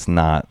 That's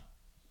not.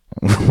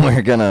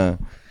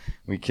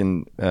 We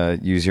can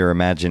use your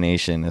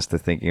imagination as to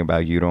thinking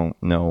about, you don't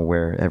know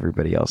where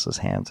everybody else's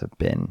hands have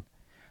been,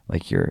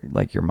 like your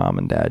mom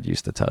and dad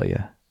used to tell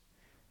you.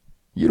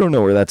 You don't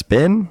know where that's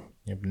been.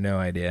 You have no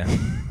idea.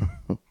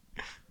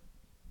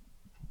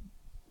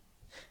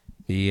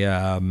 The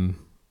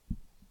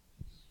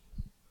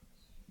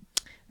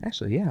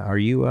actually, yeah. Are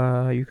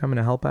you coming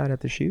to help out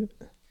at the shoot?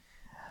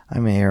 I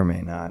may or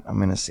may not. I'm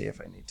gonna see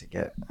if I need to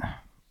get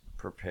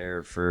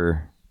prepared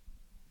for.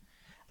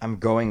 I'm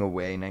going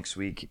away next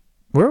week.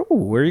 Where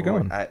are you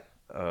going?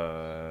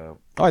 Oh,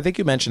 I think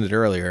you mentioned it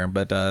earlier,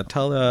 but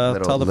tell the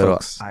little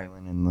folks.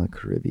 island in the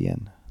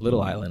Caribbean,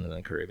 Little island in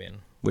the Caribbean.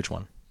 Which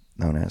one?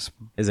 known as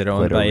Is it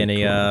owned Puerto by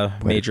any Rico.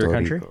 major Puerto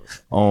country? Rico.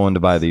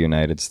 Owned by the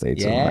United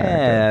States of America.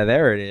 Yeah,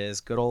 there it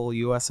is. Good old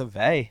U.S. of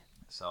A.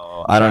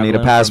 So I don't need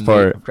a traveling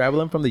passport.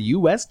 traveling from the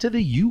U.S. to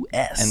the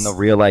U.S. And the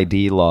real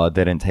ID law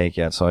didn't take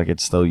yet, so I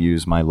could still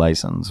use my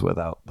license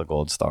without the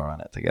gold star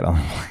on it to get on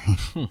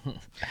the plane.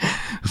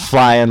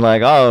 Flying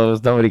like, oh,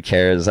 nobody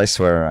cares. I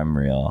swear I'm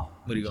real.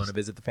 What are you going to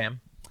visit the fam?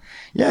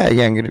 Yeah.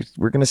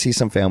 We're gonna see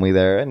some family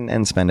there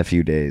and spend a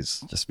few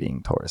days just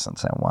being tourists in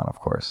San Juan, of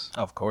course.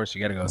 Of course,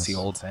 you got to go see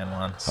Old San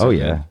Juan. Oh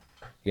yeah.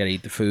 You got to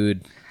eat the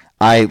food.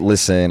 I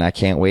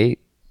can't wait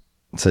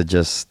to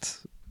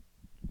just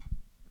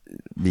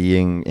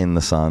being in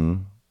the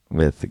sun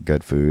with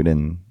good food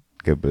and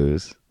good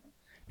booze.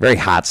 Very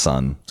hot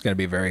sun. It's going to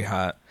be very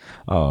hot.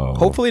 Oh.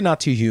 Hopefully not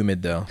too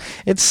humid, though.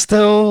 It's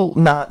still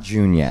not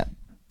June yet,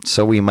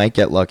 so we might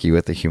get lucky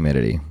with the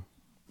humidity.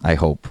 I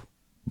hope.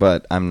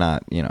 But I'm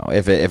not,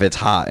 if it's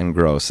hot and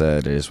gross,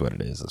 it is what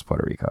it is. It's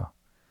Puerto Rico.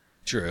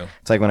 True.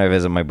 It's like when I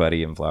visit my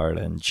buddy in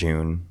Florida in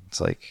June. It's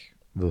like,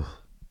 ugh.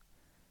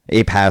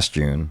 Past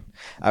June.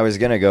 I was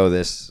going to go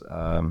this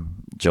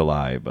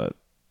July, but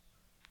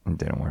it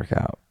didn't work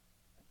out.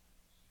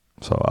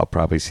 So I'll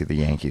probably see the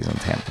Yankees in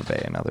Tampa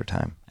Bay another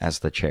time, as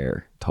the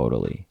chair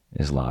totally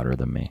is louder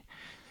than me.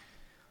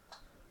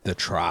 The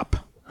Trop.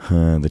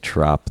 The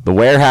Trop. The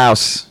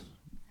Warehouse.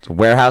 It's a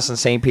warehouse in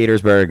St.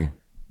 Petersburg.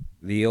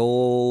 The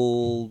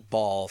old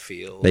ball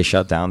field. They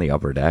shut down the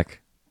upper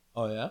deck.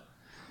 Oh, yeah?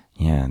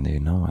 Yeah,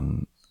 dude, no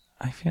one.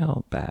 I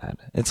feel bad.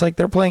 It's like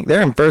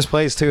they're in first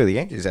place, too. The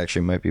Yankees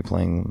actually might be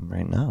playing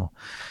right now.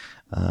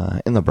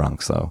 In the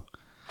Bronx, though.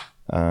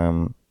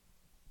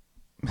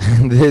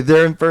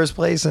 They're in first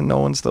place and no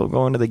one's still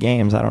going to the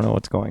games. I don't know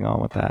what's going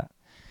on with that.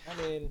 I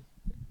mean,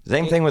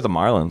 Same thing with the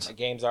Marlins.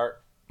 games are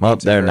Well,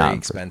 games are they're very not.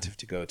 expensive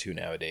to go to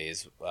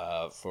nowadays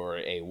for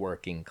a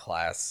working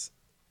class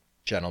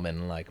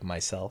gentleman like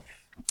myself.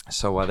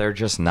 So are there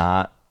just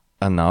not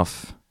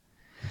enough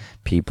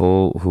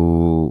people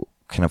who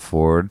can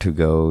afford to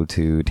go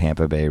to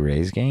Tampa Bay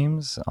Rays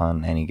games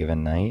on any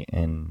given night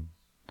in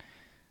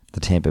the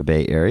Tampa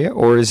Bay area?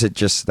 Or is it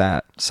just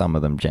that some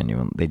of them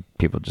genuinely,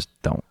 people just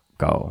don't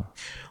go?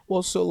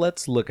 Well, so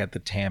let's look at the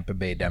Tampa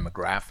Bay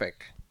demographic.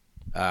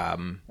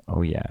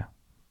 Oh, yeah.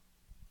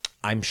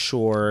 I'm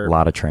sure A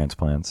lot of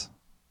transplants.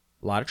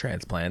 a lot of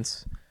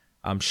transplants.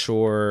 I'm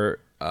sure,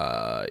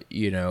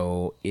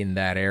 in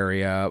that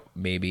area,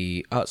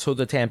 maybe. So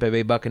the Tampa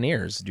Bay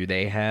Buccaneers, do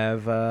they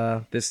have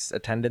this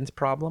attendance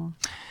problem?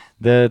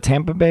 The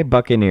Tampa Bay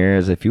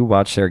Buccaneers, if you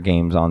watch their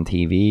games on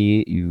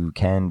TV, you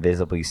can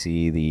visibly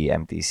see the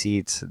empty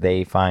seats.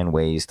 They find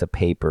ways to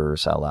paper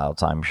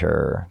sellouts, I'm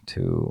sure,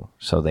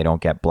 so they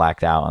don't get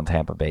blacked out on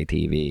Tampa Bay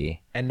TV.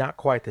 And not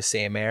quite the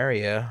same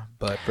area,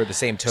 but for the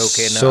same token,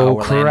 So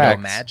Orlando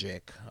correct.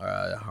 Magic,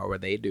 how are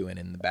they doing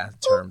in the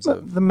terms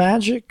of? The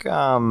Magic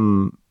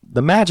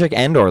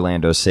and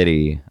Orlando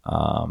City,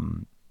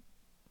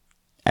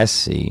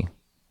 SC,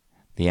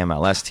 the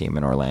MLS team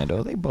in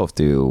Orlando, they both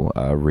do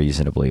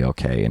reasonably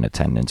okay in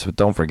attendance. But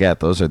don't forget,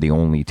 those are the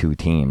only two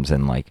teams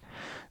and like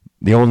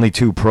the only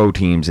two pro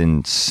teams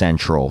in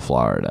Central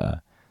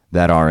Florida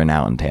that are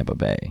out in Tampa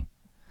Bay.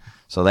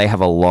 So they have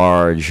a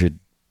large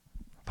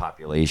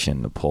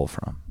population to pull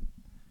from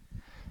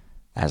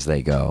as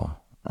they go.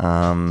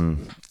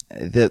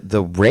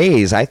 The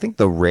Rays, I think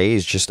the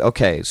Rays just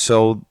okay.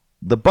 So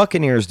the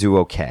Buccaneers do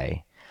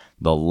okay.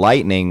 The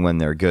Lightning, when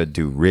they're good,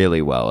 do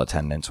really well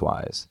attendance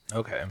wise.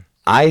 Okay.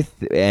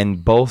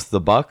 And both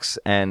the Bucks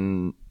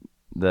and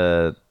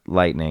the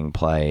Lightning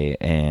play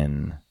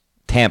in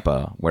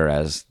Tampa,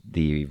 whereas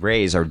the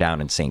Rays are down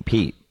in St.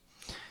 Pete.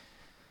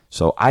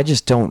 So I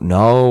just don't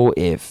know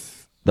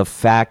if the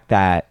fact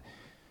that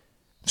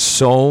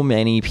so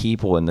many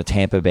people in the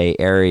Tampa Bay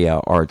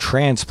area are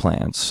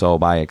transplants. So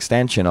by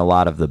extension, a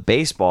lot of the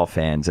baseball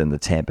fans in the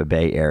Tampa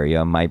Bay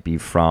area might be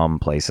from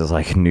places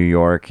like New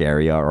York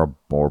area or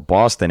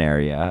Boston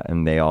area,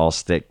 and they all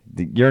stick.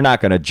 You're not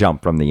going to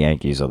jump from the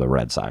Yankees or the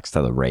Red Sox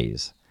to the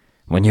Rays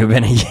when you've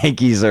been a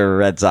Yankees or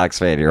Red Sox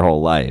fan your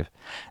whole life.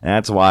 And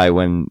that's why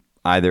when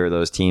either of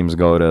those teams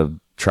go to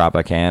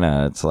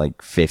Tropicana, it's like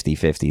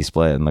 50-50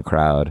 split in the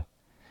crowd,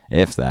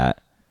 if that.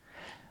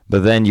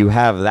 But then you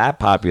have that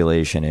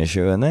population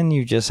issue, and then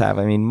you just have,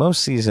 I mean,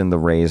 most season the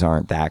Rays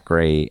aren't that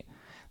great.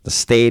 The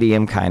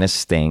stadium kind of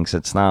stinks.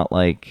 It's not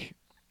like,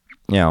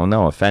 you know,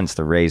 no offense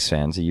to Rays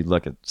fans. You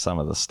look at some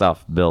of the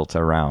stuff built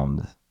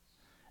around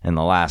in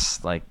the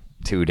last, like,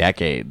 2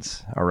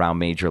 decades around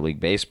Major League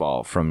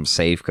Baseball, from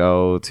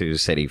Safeco to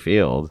Citi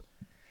Field,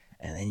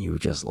 and then you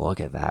just look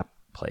at that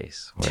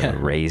place where the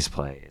Rays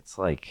play. It's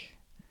like,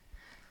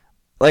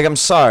 I'm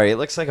sorry, it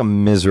looks like a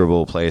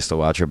miserable place to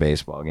watch a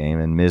baseball game,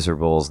 and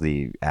miserable is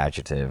the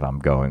adjective I'm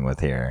going with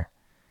here.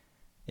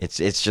 It's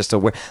just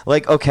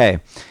like, okay,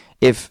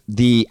 if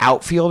the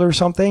outfield or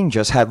something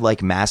just had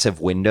like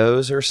massive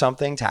windows or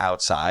something to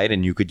outside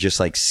and you could just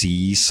like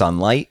see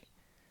sunlight,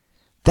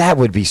 that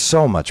would be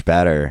so much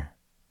better.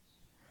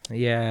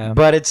 Yeah.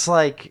 But it's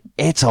like,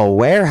 it's a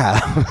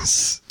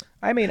warehouse.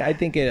 I mean, I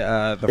think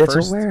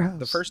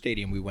the first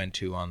stadium we went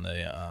to on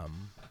the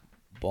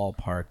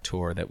ballpark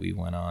tour that we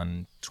went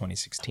on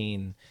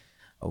 2016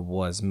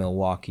 was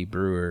Milwaukee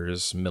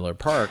Brewers Miller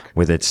Park,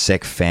 with its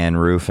sick fan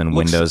roof and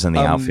windows in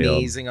the outfield.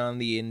 Amazing on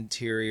the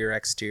interior,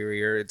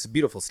 exterior. It's a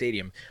beautiful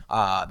stadium.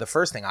 The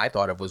first thing I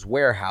thought of was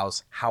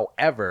warehouse.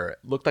 However,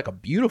 it looked like a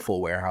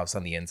beautiful warehouse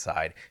on the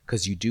inside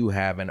because you do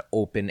have an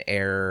open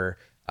air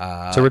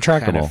it's a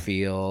retractable kind of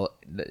feel.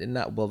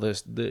 Not well.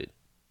 There's the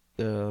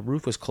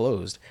roof was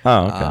closed.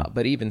 Oh, okay.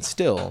 But even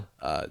still,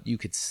 you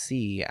could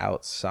see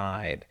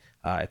outside.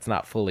 It's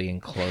not fully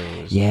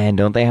enclosed. Yeah, and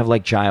don't they have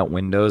like giant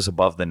windows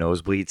above the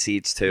nosebleed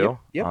seats too?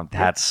 Yep.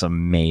 That's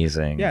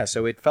amazing. Yeah,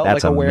 so it felt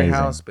That's like a amazing.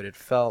 warehouse, but it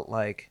felt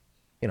like,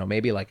 you know,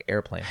 maybe like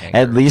airplane hangar.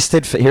 At least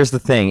here's the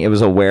thing. It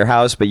was a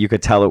warehouse, but you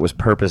could tell it was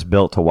purpose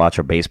built to watch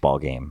a baseball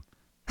game.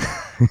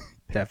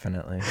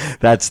 Definitely.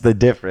 That's the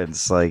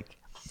difference. Like,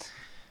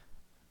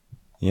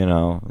 you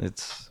know,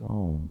 it's,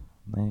 oh,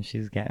 man,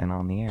 she's getting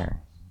on the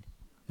air.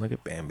 Look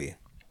at Bambi.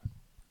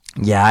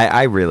 Yeah,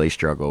 I really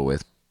struggle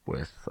with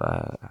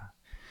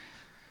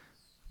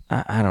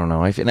I don't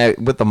know.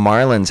 What the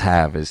Marlins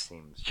have is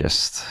seems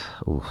just,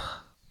 ooh,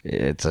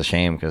 it's a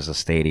shame because the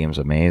stadium's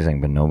amazing,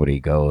 but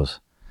nobody goes.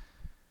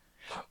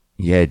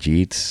 Yeah,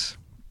 Jeets.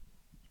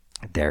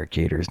 Derek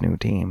Jeter's new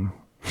team.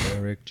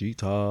 Derek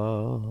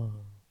Jeter.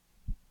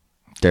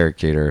 Derek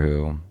Jeter,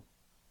 who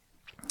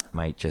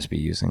might just be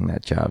using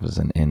that job as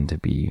an in to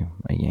be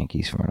a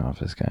Yankees front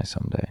office guy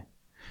someday.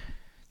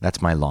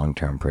 That's my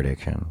long-term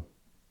prediction.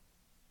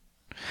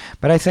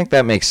 But I think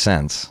that makes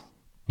sense,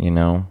 you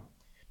know?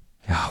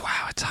 Oh,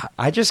 wow, it's hot.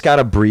 I just got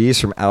a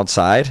breeze from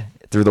outside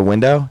through the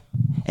window,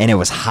 and it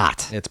was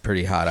hot. It's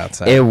pretty hot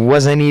outside. It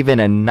wasn't even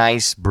a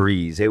nice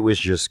breeze. It was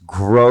just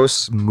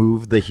gross,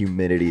 moved the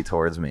humidity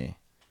towards me.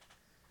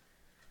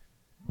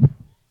 I'm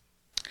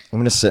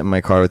going to sit in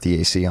my car with the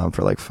AC on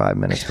for like 5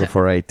 minutes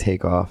before I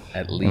take off.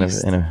 At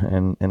least. In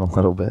a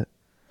little bit.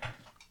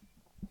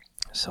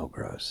 So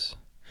gross.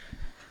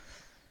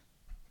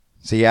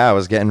 So yeah, I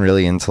was getting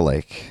really into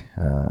like...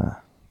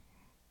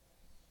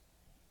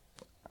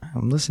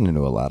 I'm listening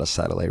to a lot of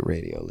satellite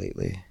radio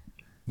lately.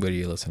 What are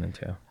you listening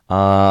to?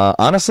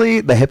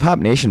 Honestly, the Hip Hop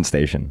Nation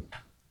station.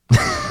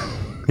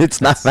 It's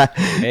not that.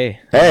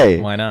 Hey,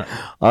 why not?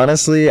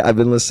 Honestly, I've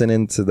been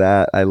listening to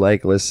that. I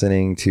like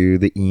listening to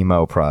the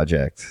Emo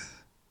Project.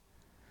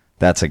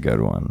 That's a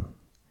good one.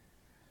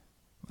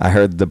 I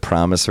heard The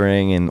Promise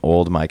Ring and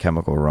Old My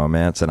Chemical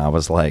Romance, and I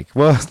was like,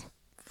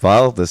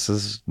 well, this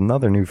is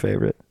another new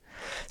favorite.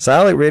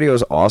 Satellite radio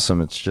is awesome.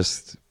 It's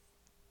just,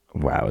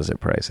 wow, is it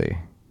pricey?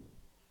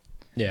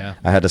 Yeah.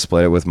 I had to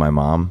split it with my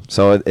mom.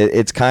 So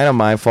it's kind of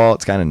my fault.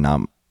 It's kind of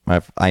not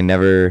my...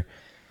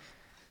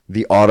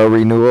 The auto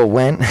renewal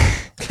went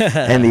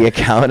and the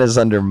account is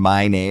under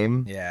my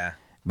name. Yeah.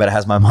 But it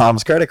has my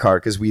mom's credit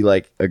card because we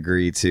like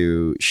agree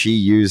to... She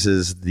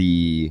uses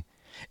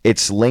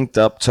it's linked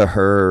up to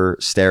her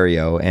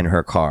stereo in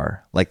her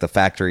car. Like the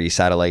factory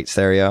satellite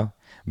stereo.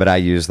 but I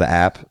use the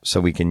app so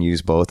we can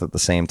use both at the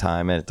same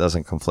time and it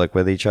doesn't conflict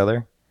with each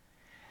other.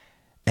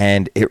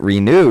 And it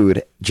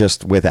renewed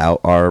just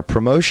without our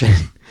promotion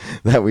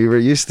that we were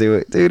used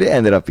to. Dude, it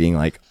ended up being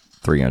like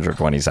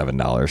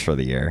 $327 for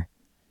the year.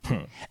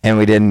 And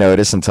we didn't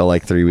notice until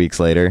like 3 weeks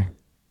later.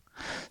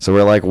 So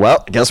we're like,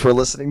 well, I guess we're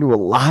listening to a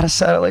lot of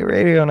satellite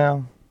radio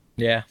now.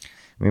 Yeah.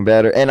 I mean,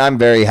 better. And I'm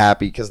very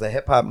happy because the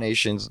Hip Hop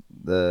Nation's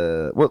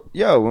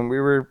when we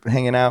were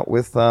hanging out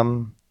with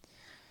our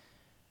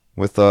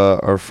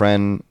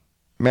friend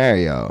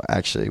Mario,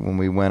 actually, when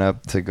we went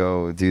up to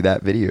go do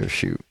that video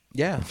shoot.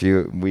 Yeah.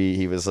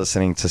 He was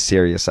listening to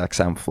Sirius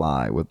XM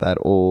Fly with that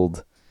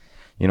old,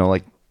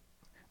 like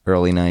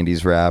early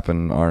 90s rap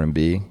and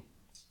R&B.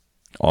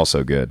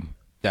 Also good.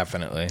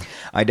 Definitely.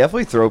 I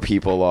definitely throw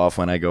people off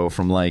when I go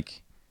from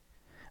like,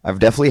 I've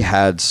definitely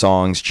had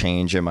songs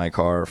change in my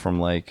car from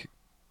like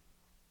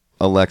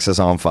Alexis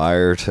on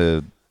Fire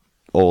to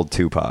old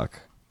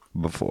Tupac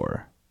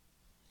before.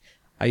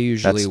 I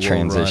usually That's will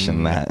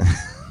transition run that.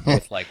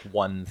 with like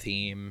one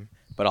theme,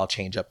 but I'll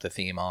change up the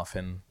theme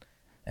often.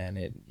 And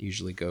it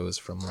usually goes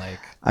from like...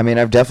 I mean,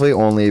 I've definitely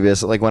only been...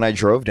 Like, when I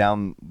drove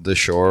down the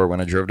shore, when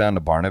I drove down to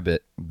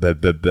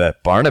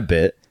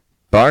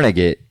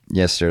Barnegat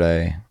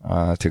yesterday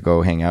to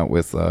go hang out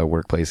with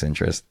Workplace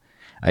Interest,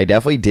 I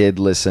definitely did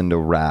listen to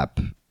rap,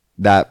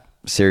 that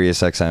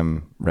Sirius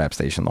XM rap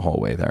station the whole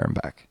way there and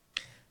back.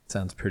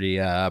 Sounds pretty...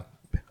 It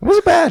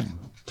wasn't bad.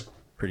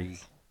 pretty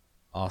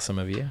awesome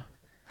of you.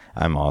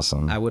 I'm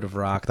awesome. I would have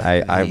rocked.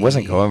 I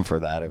wasn't going for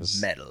that. It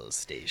was metal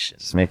station.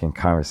 just making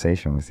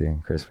conversation with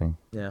you, Crispy.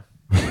 Yeah.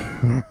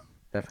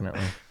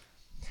 Definitely.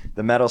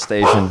 The metal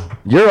station.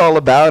 You're all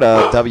about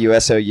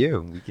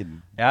WSOU. We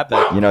could, Yeah,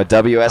 but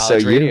WSOU.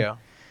 college radio.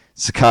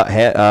 It's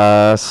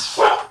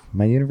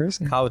my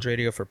university. College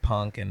radio for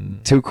punk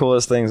and Two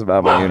coolest things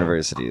about my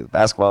university: the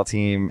basketball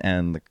team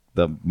and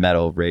the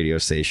metal radio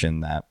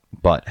station that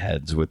butt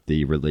heads with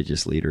the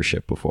religious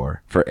leadership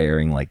before for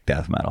airing like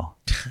death metal.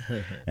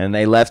 And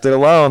they left it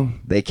alone.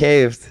 They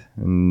caved.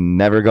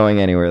 Never going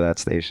anywhere, that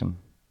station.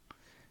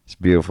 It's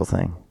a beautiful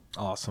thing.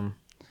 awesome.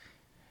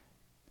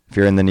 If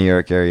you're in the New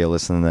York area,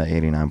 listen to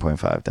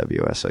 89.5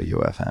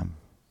 WSOU FM.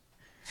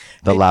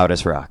 The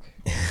loudest rock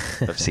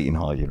of Seton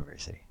Hall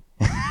University.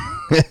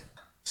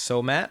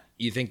 So, Matt,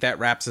 you think that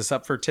wraps us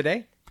up for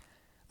today?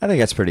 I think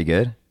that's pretty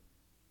good.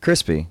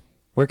 Crispy,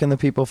 where can the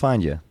people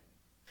find you?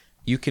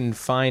 You can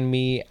find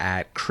me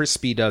at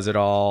Crispy Does It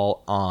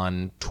All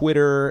on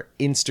Twitter,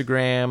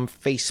 Instagram,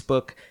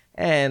 Facebook,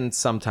 and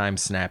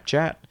sometimes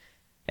Snapchat.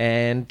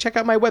 And check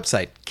out my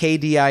website,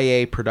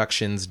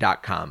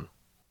 kdiaproductions.com.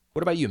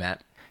 What about you,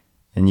 Matt?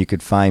 And you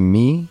could find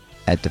me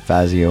at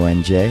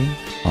DeFazioNJ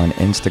on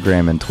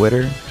Instagram and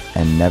Twitter,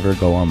 and never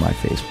go on my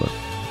Facebook.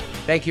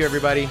 Thank you,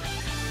 everybody.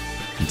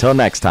 Until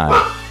next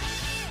time.